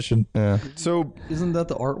 Sideshow Edition. Yeah. So Isn't that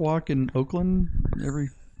the art walk in Oakland?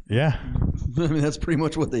 Yeah, I mean, that's pretty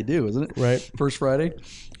much what they do, isn't it? Right. First Friday.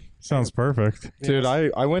 sounds perfect. dude,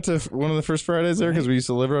 I went to one of the first Fridays there because we used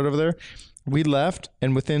to live right over there. We left,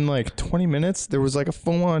 and within like 20 minutes, there was like a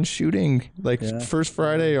full-on shooting. Like first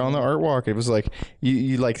Friday on the art walk, it was like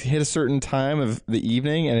you like hit a certain time of the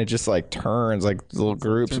evening, and it just like turns like little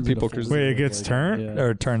groups of people cruising. Wait, it gets turned? Yeah. Or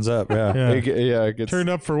it turns up, yeah. Yeah. It gets Turned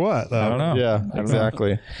up for what? I don't know. Yeah,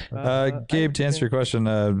 exactly. Gabe, to answer your question,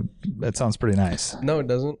 that sounds pretty nice. No, it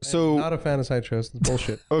doesn't. So- I'm not a fan of sideshows. It's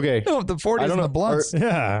bullshit. Okay. No, the 40s I don't and know. the blunts.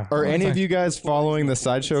 Yeah. Are any of you guys following the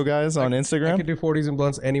sideshow guys on I Instagram? could do 40s and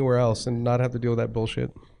blunts anywhere else and not have to deal with that bullshit.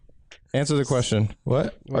 Answer the question.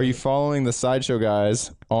 What? Are you following the sideshow guys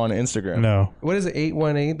on Instagram? No. What is it?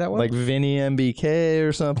 818? That one? Like Vinny MBK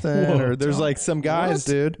or something, or there's like some guys,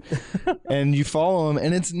 dude, and you follow them,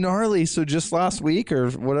 and it's gnarly. So just last week or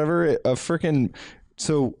whatever,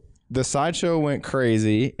 so the sideshow went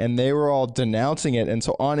crazy, and they were all denouncing it. And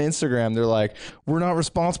so on Instagram, they're like, "We're not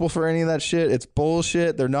responsible for any of that shit. It's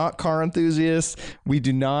bullshit. They're not car enthusiasts.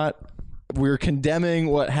 We're condemning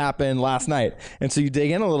what happened last night." And so you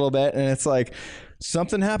dig in a little bit, and it's like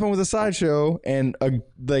something happened with a sideshow, and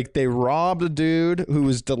like they robbed a dude who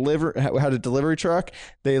was had a delivery truck.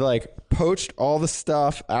 They like poached all the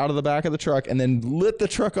stuff out of the back of the truck and then lit the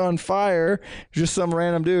truck on fire. Just some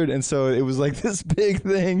random dude, and so it was like this big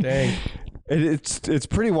thing. Dang. It's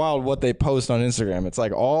pretty wild what they post on Instagram. It's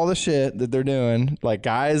like all the shit that they're doing, like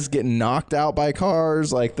guys getting knocked out by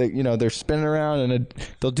cars, like they're spinning around, and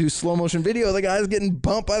they'll do slow motion video of the guys getting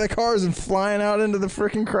bumped by the cars and flying out into the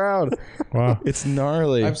freaking crowd. Wow. It's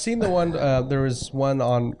gnarly. I've seen the one. There was one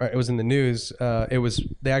on. It was in the news.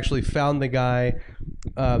 They actually found the guy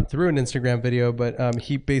through an Instagram video, but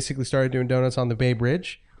he basically started doing donuts on the Bay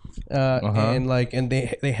Bridge, and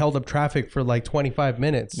they held up traffic for like 25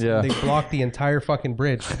 minutes. Yeah. They blocked the entire fucking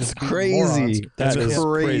bridge. That's crazy. That's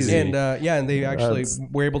crazy. And and they actually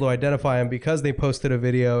were able to identify him because they posted a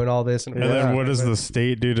video and all this. And then what does the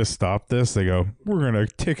state do to stop this? They go, we're gonna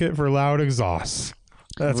ticket for loud exhausts.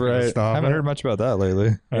 That's right. I haven't heard much about that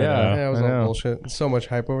lately. Yeah, it was all bullshit. So much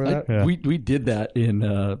hype over that. Yeah. We did that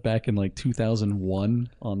in back in like 2001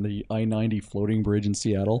 on the I-90 floating bridge in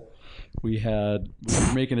Seattle. We were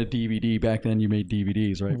making a DVD back then. You made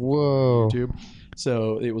DVDs, right? Whoa. YouTube.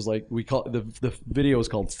 So it was like the video was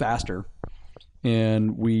called Faster,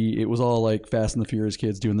 and it was all like Fast and the Furious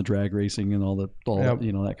kids doing the drag racing and all that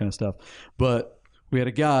that kind of stuff. But we had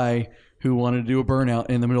a guy who wanted to do a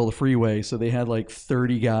burnout in the middle of the freeway. So they had like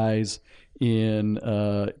 30 guys in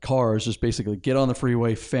cars just basically get on the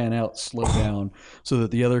freeway, fan out, slow down so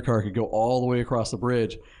that the other car could go all the way across the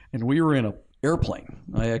bridge. And we were in an airplane.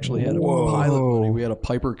 I actually had a pilot money. We had a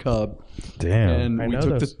Piper Cub. Damn. And we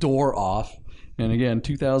took the door off. And again,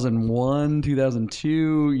 2001,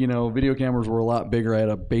 2002, video cameras were a lot bigger. I had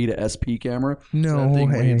a Beta SP camera. No That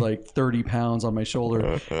thing way. weighed like 30 pounds on my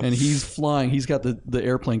shoulder. And he's flying. He's got the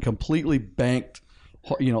airplane completely banked,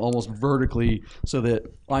 almost vertically, so that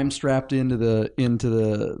I'm strapped into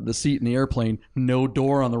the seat in the airplane. No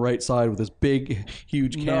door on the right side with this big,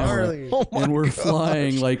 huge camera. And we're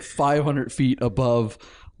flying like 500 feet above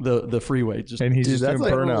the freeway, And he's just doing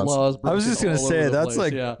burnouts. I was just gonna say that's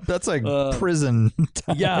like prison.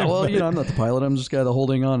 Yeah, well, I'm not the pilot. I'm just the guy that's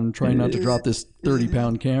holding on and trying not to drop this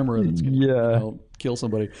 30-pound camera that's gonna kill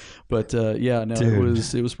somebody. But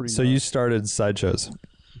it was pretty. So nuts. you started sideshows.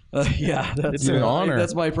 That's an honor.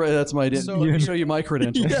 That's my. Let me show you my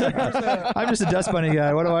credentials. I'm just a dust bunny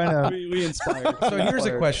guy. What do I know? We inspired. So here's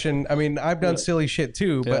a question. I mean, I've done silly shit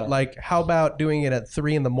too, but like, how about doing it at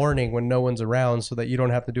 3 a.m. when no one's around, so that you don't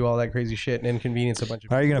have to do all that crazy shit and inconvenience a bunch of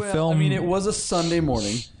people? How are you gonna film? I mean, it was a Sunday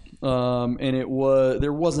morning. And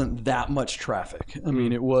there wasn't that much traffic. I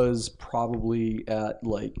mean, it was probably at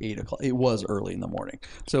like 8 o'clock. It was early in the morning.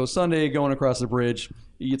 So Sunday going across the bridge,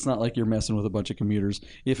 it's not like you're messing with a bunch of commuters.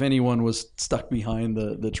 If anyone was stuck behind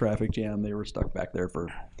the traffic jam, they were stuck back there for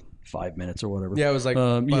 5 minutes or whatever. Yeah, it was like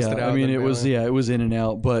busted out. I mean, it was in and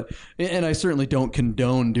out. And I certainly don't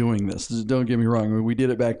condone doing this. Don't get me wrong. I mean, we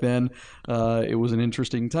did it back then. It was an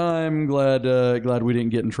interesting time. Glad we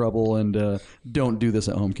didn't get in trouble. And don't do this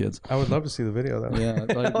at home, kids. I would love to see the video though.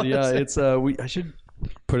 Yeah, it's I should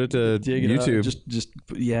Put it to dig YouTube.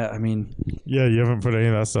 It out. I mean, Yeah, you haven't put any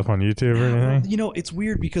of that stuff on YouTube or anything? it's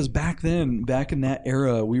weird because back in that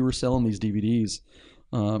era, we were selling these DVDs.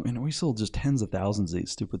 And we sold just tens of thousands of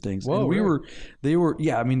these stupid things. Whoa, and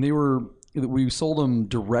we sold them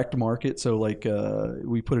direct market. So like,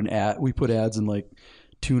 we put ads in like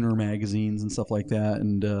tuner magazines and stuff like that.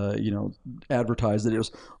 And, advertised that it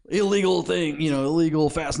was illegal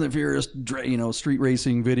Fast and the Furious, street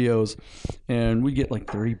racing videos. And we get like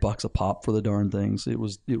 $30 a pop for the darn things. It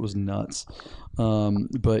was nuts.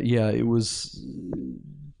 But yeah, it was,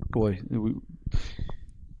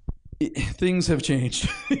 things have changed.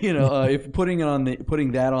 If putting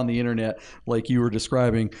that on the internet, like you were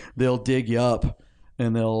describing, they'll dig you up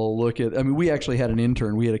and they'll look at. I mean, we actually had an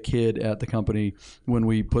intern. We had a kid at the company when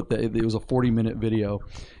we put that. It was a 40-minute video.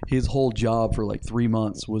 His whole job for like 3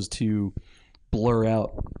 months was to blur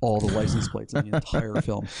out all the license plates in the entire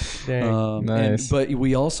film. Dang. Nice. But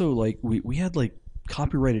we also we had like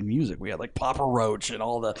copyrighted music. We had like Papa Roach and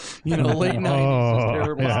all the late 90s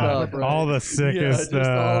terrible stuff. Right? All the sickest just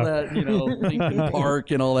all that Linkin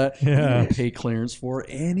Park and all that. Yeah. We didn't pay clearance for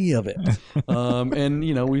any of it.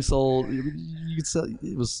 And we sold. You could sell.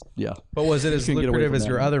 It was But was it as couldn't get away lucrative from as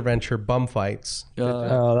your that. other venture, bum fights?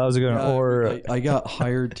 Oh, that was a good one. Or I got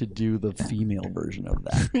hired to do the female version of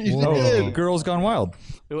that. Girls Gone Wild.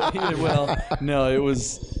 Well, no, it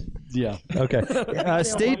was. Yeah. Okay.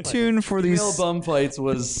 Stay tuned for these. Female bum fights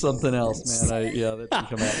was something else, man. That didn't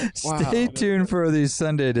come out. Stay tuned for the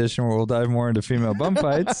Sunday edition where we'll dive more into female bum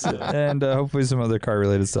fights and hopefully some other car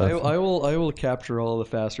related stuff. I will capture all the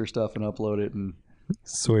faster stuff and upload it and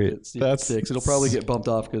Sweet. That's six. It'll probably get bumped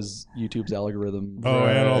off because YouTube's algorithm. Oh,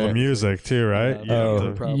 and all the music too, right?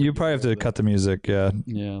 You probably have to cut the music, yeah.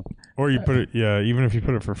 Or you put it, even if you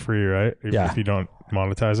put it for free, right? If you don't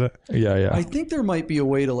monetize it. Yeah. I think there might be a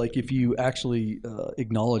way to if you actually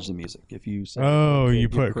acknowledge the music. If you say, you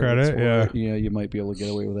put credit, yeah, you might be able to get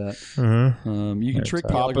away with that. Uh-huh. You can trick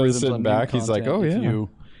the Papa's algorithms sitting on back. new He's like, content oh yeah.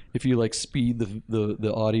 If you speed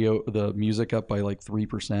the audio, the music up by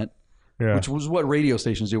 3%. Yeah. which was what radio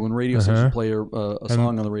stations do when radio stations play a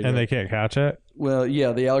song on the radio. And they can't catch it? Well,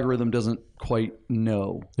 yeah, the algorithm doesn't quite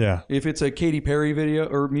know. Yeah. If it's a Katy Perry video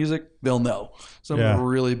or music, they'll know. Some of the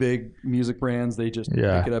really big music brands, they just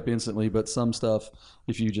pick it up instantly. But some stuff,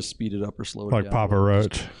 if you just speed it up or slow it down. Like Papa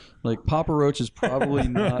Roach. Like Papa Roach is probably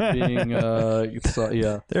not being,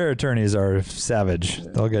 Their attorneys are savage.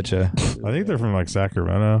 They'll get you. I think they're from like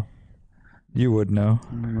Sacramento. You would know.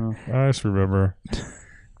 I just remember.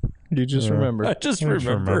 You just remember. I just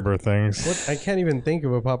remember things. What? I can't even think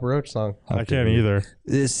of a Papa Roach song. I can't either.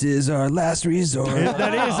 This is our last resort.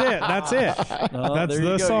 That is it. That's it. That's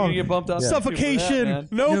the song. You get bumped out Suffocation.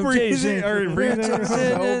 No breathing. Or breathing.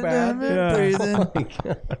 So bad. Breathing.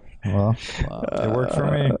 Well, it worked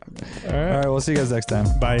for me. All right, we'll see you guys next time.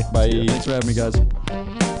 Bye. Bye. Thanks for having me, guys.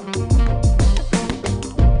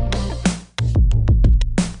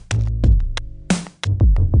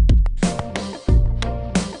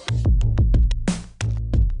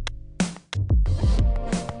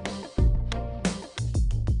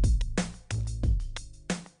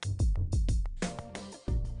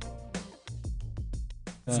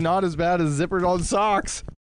 It's not as bad as zippered on socks.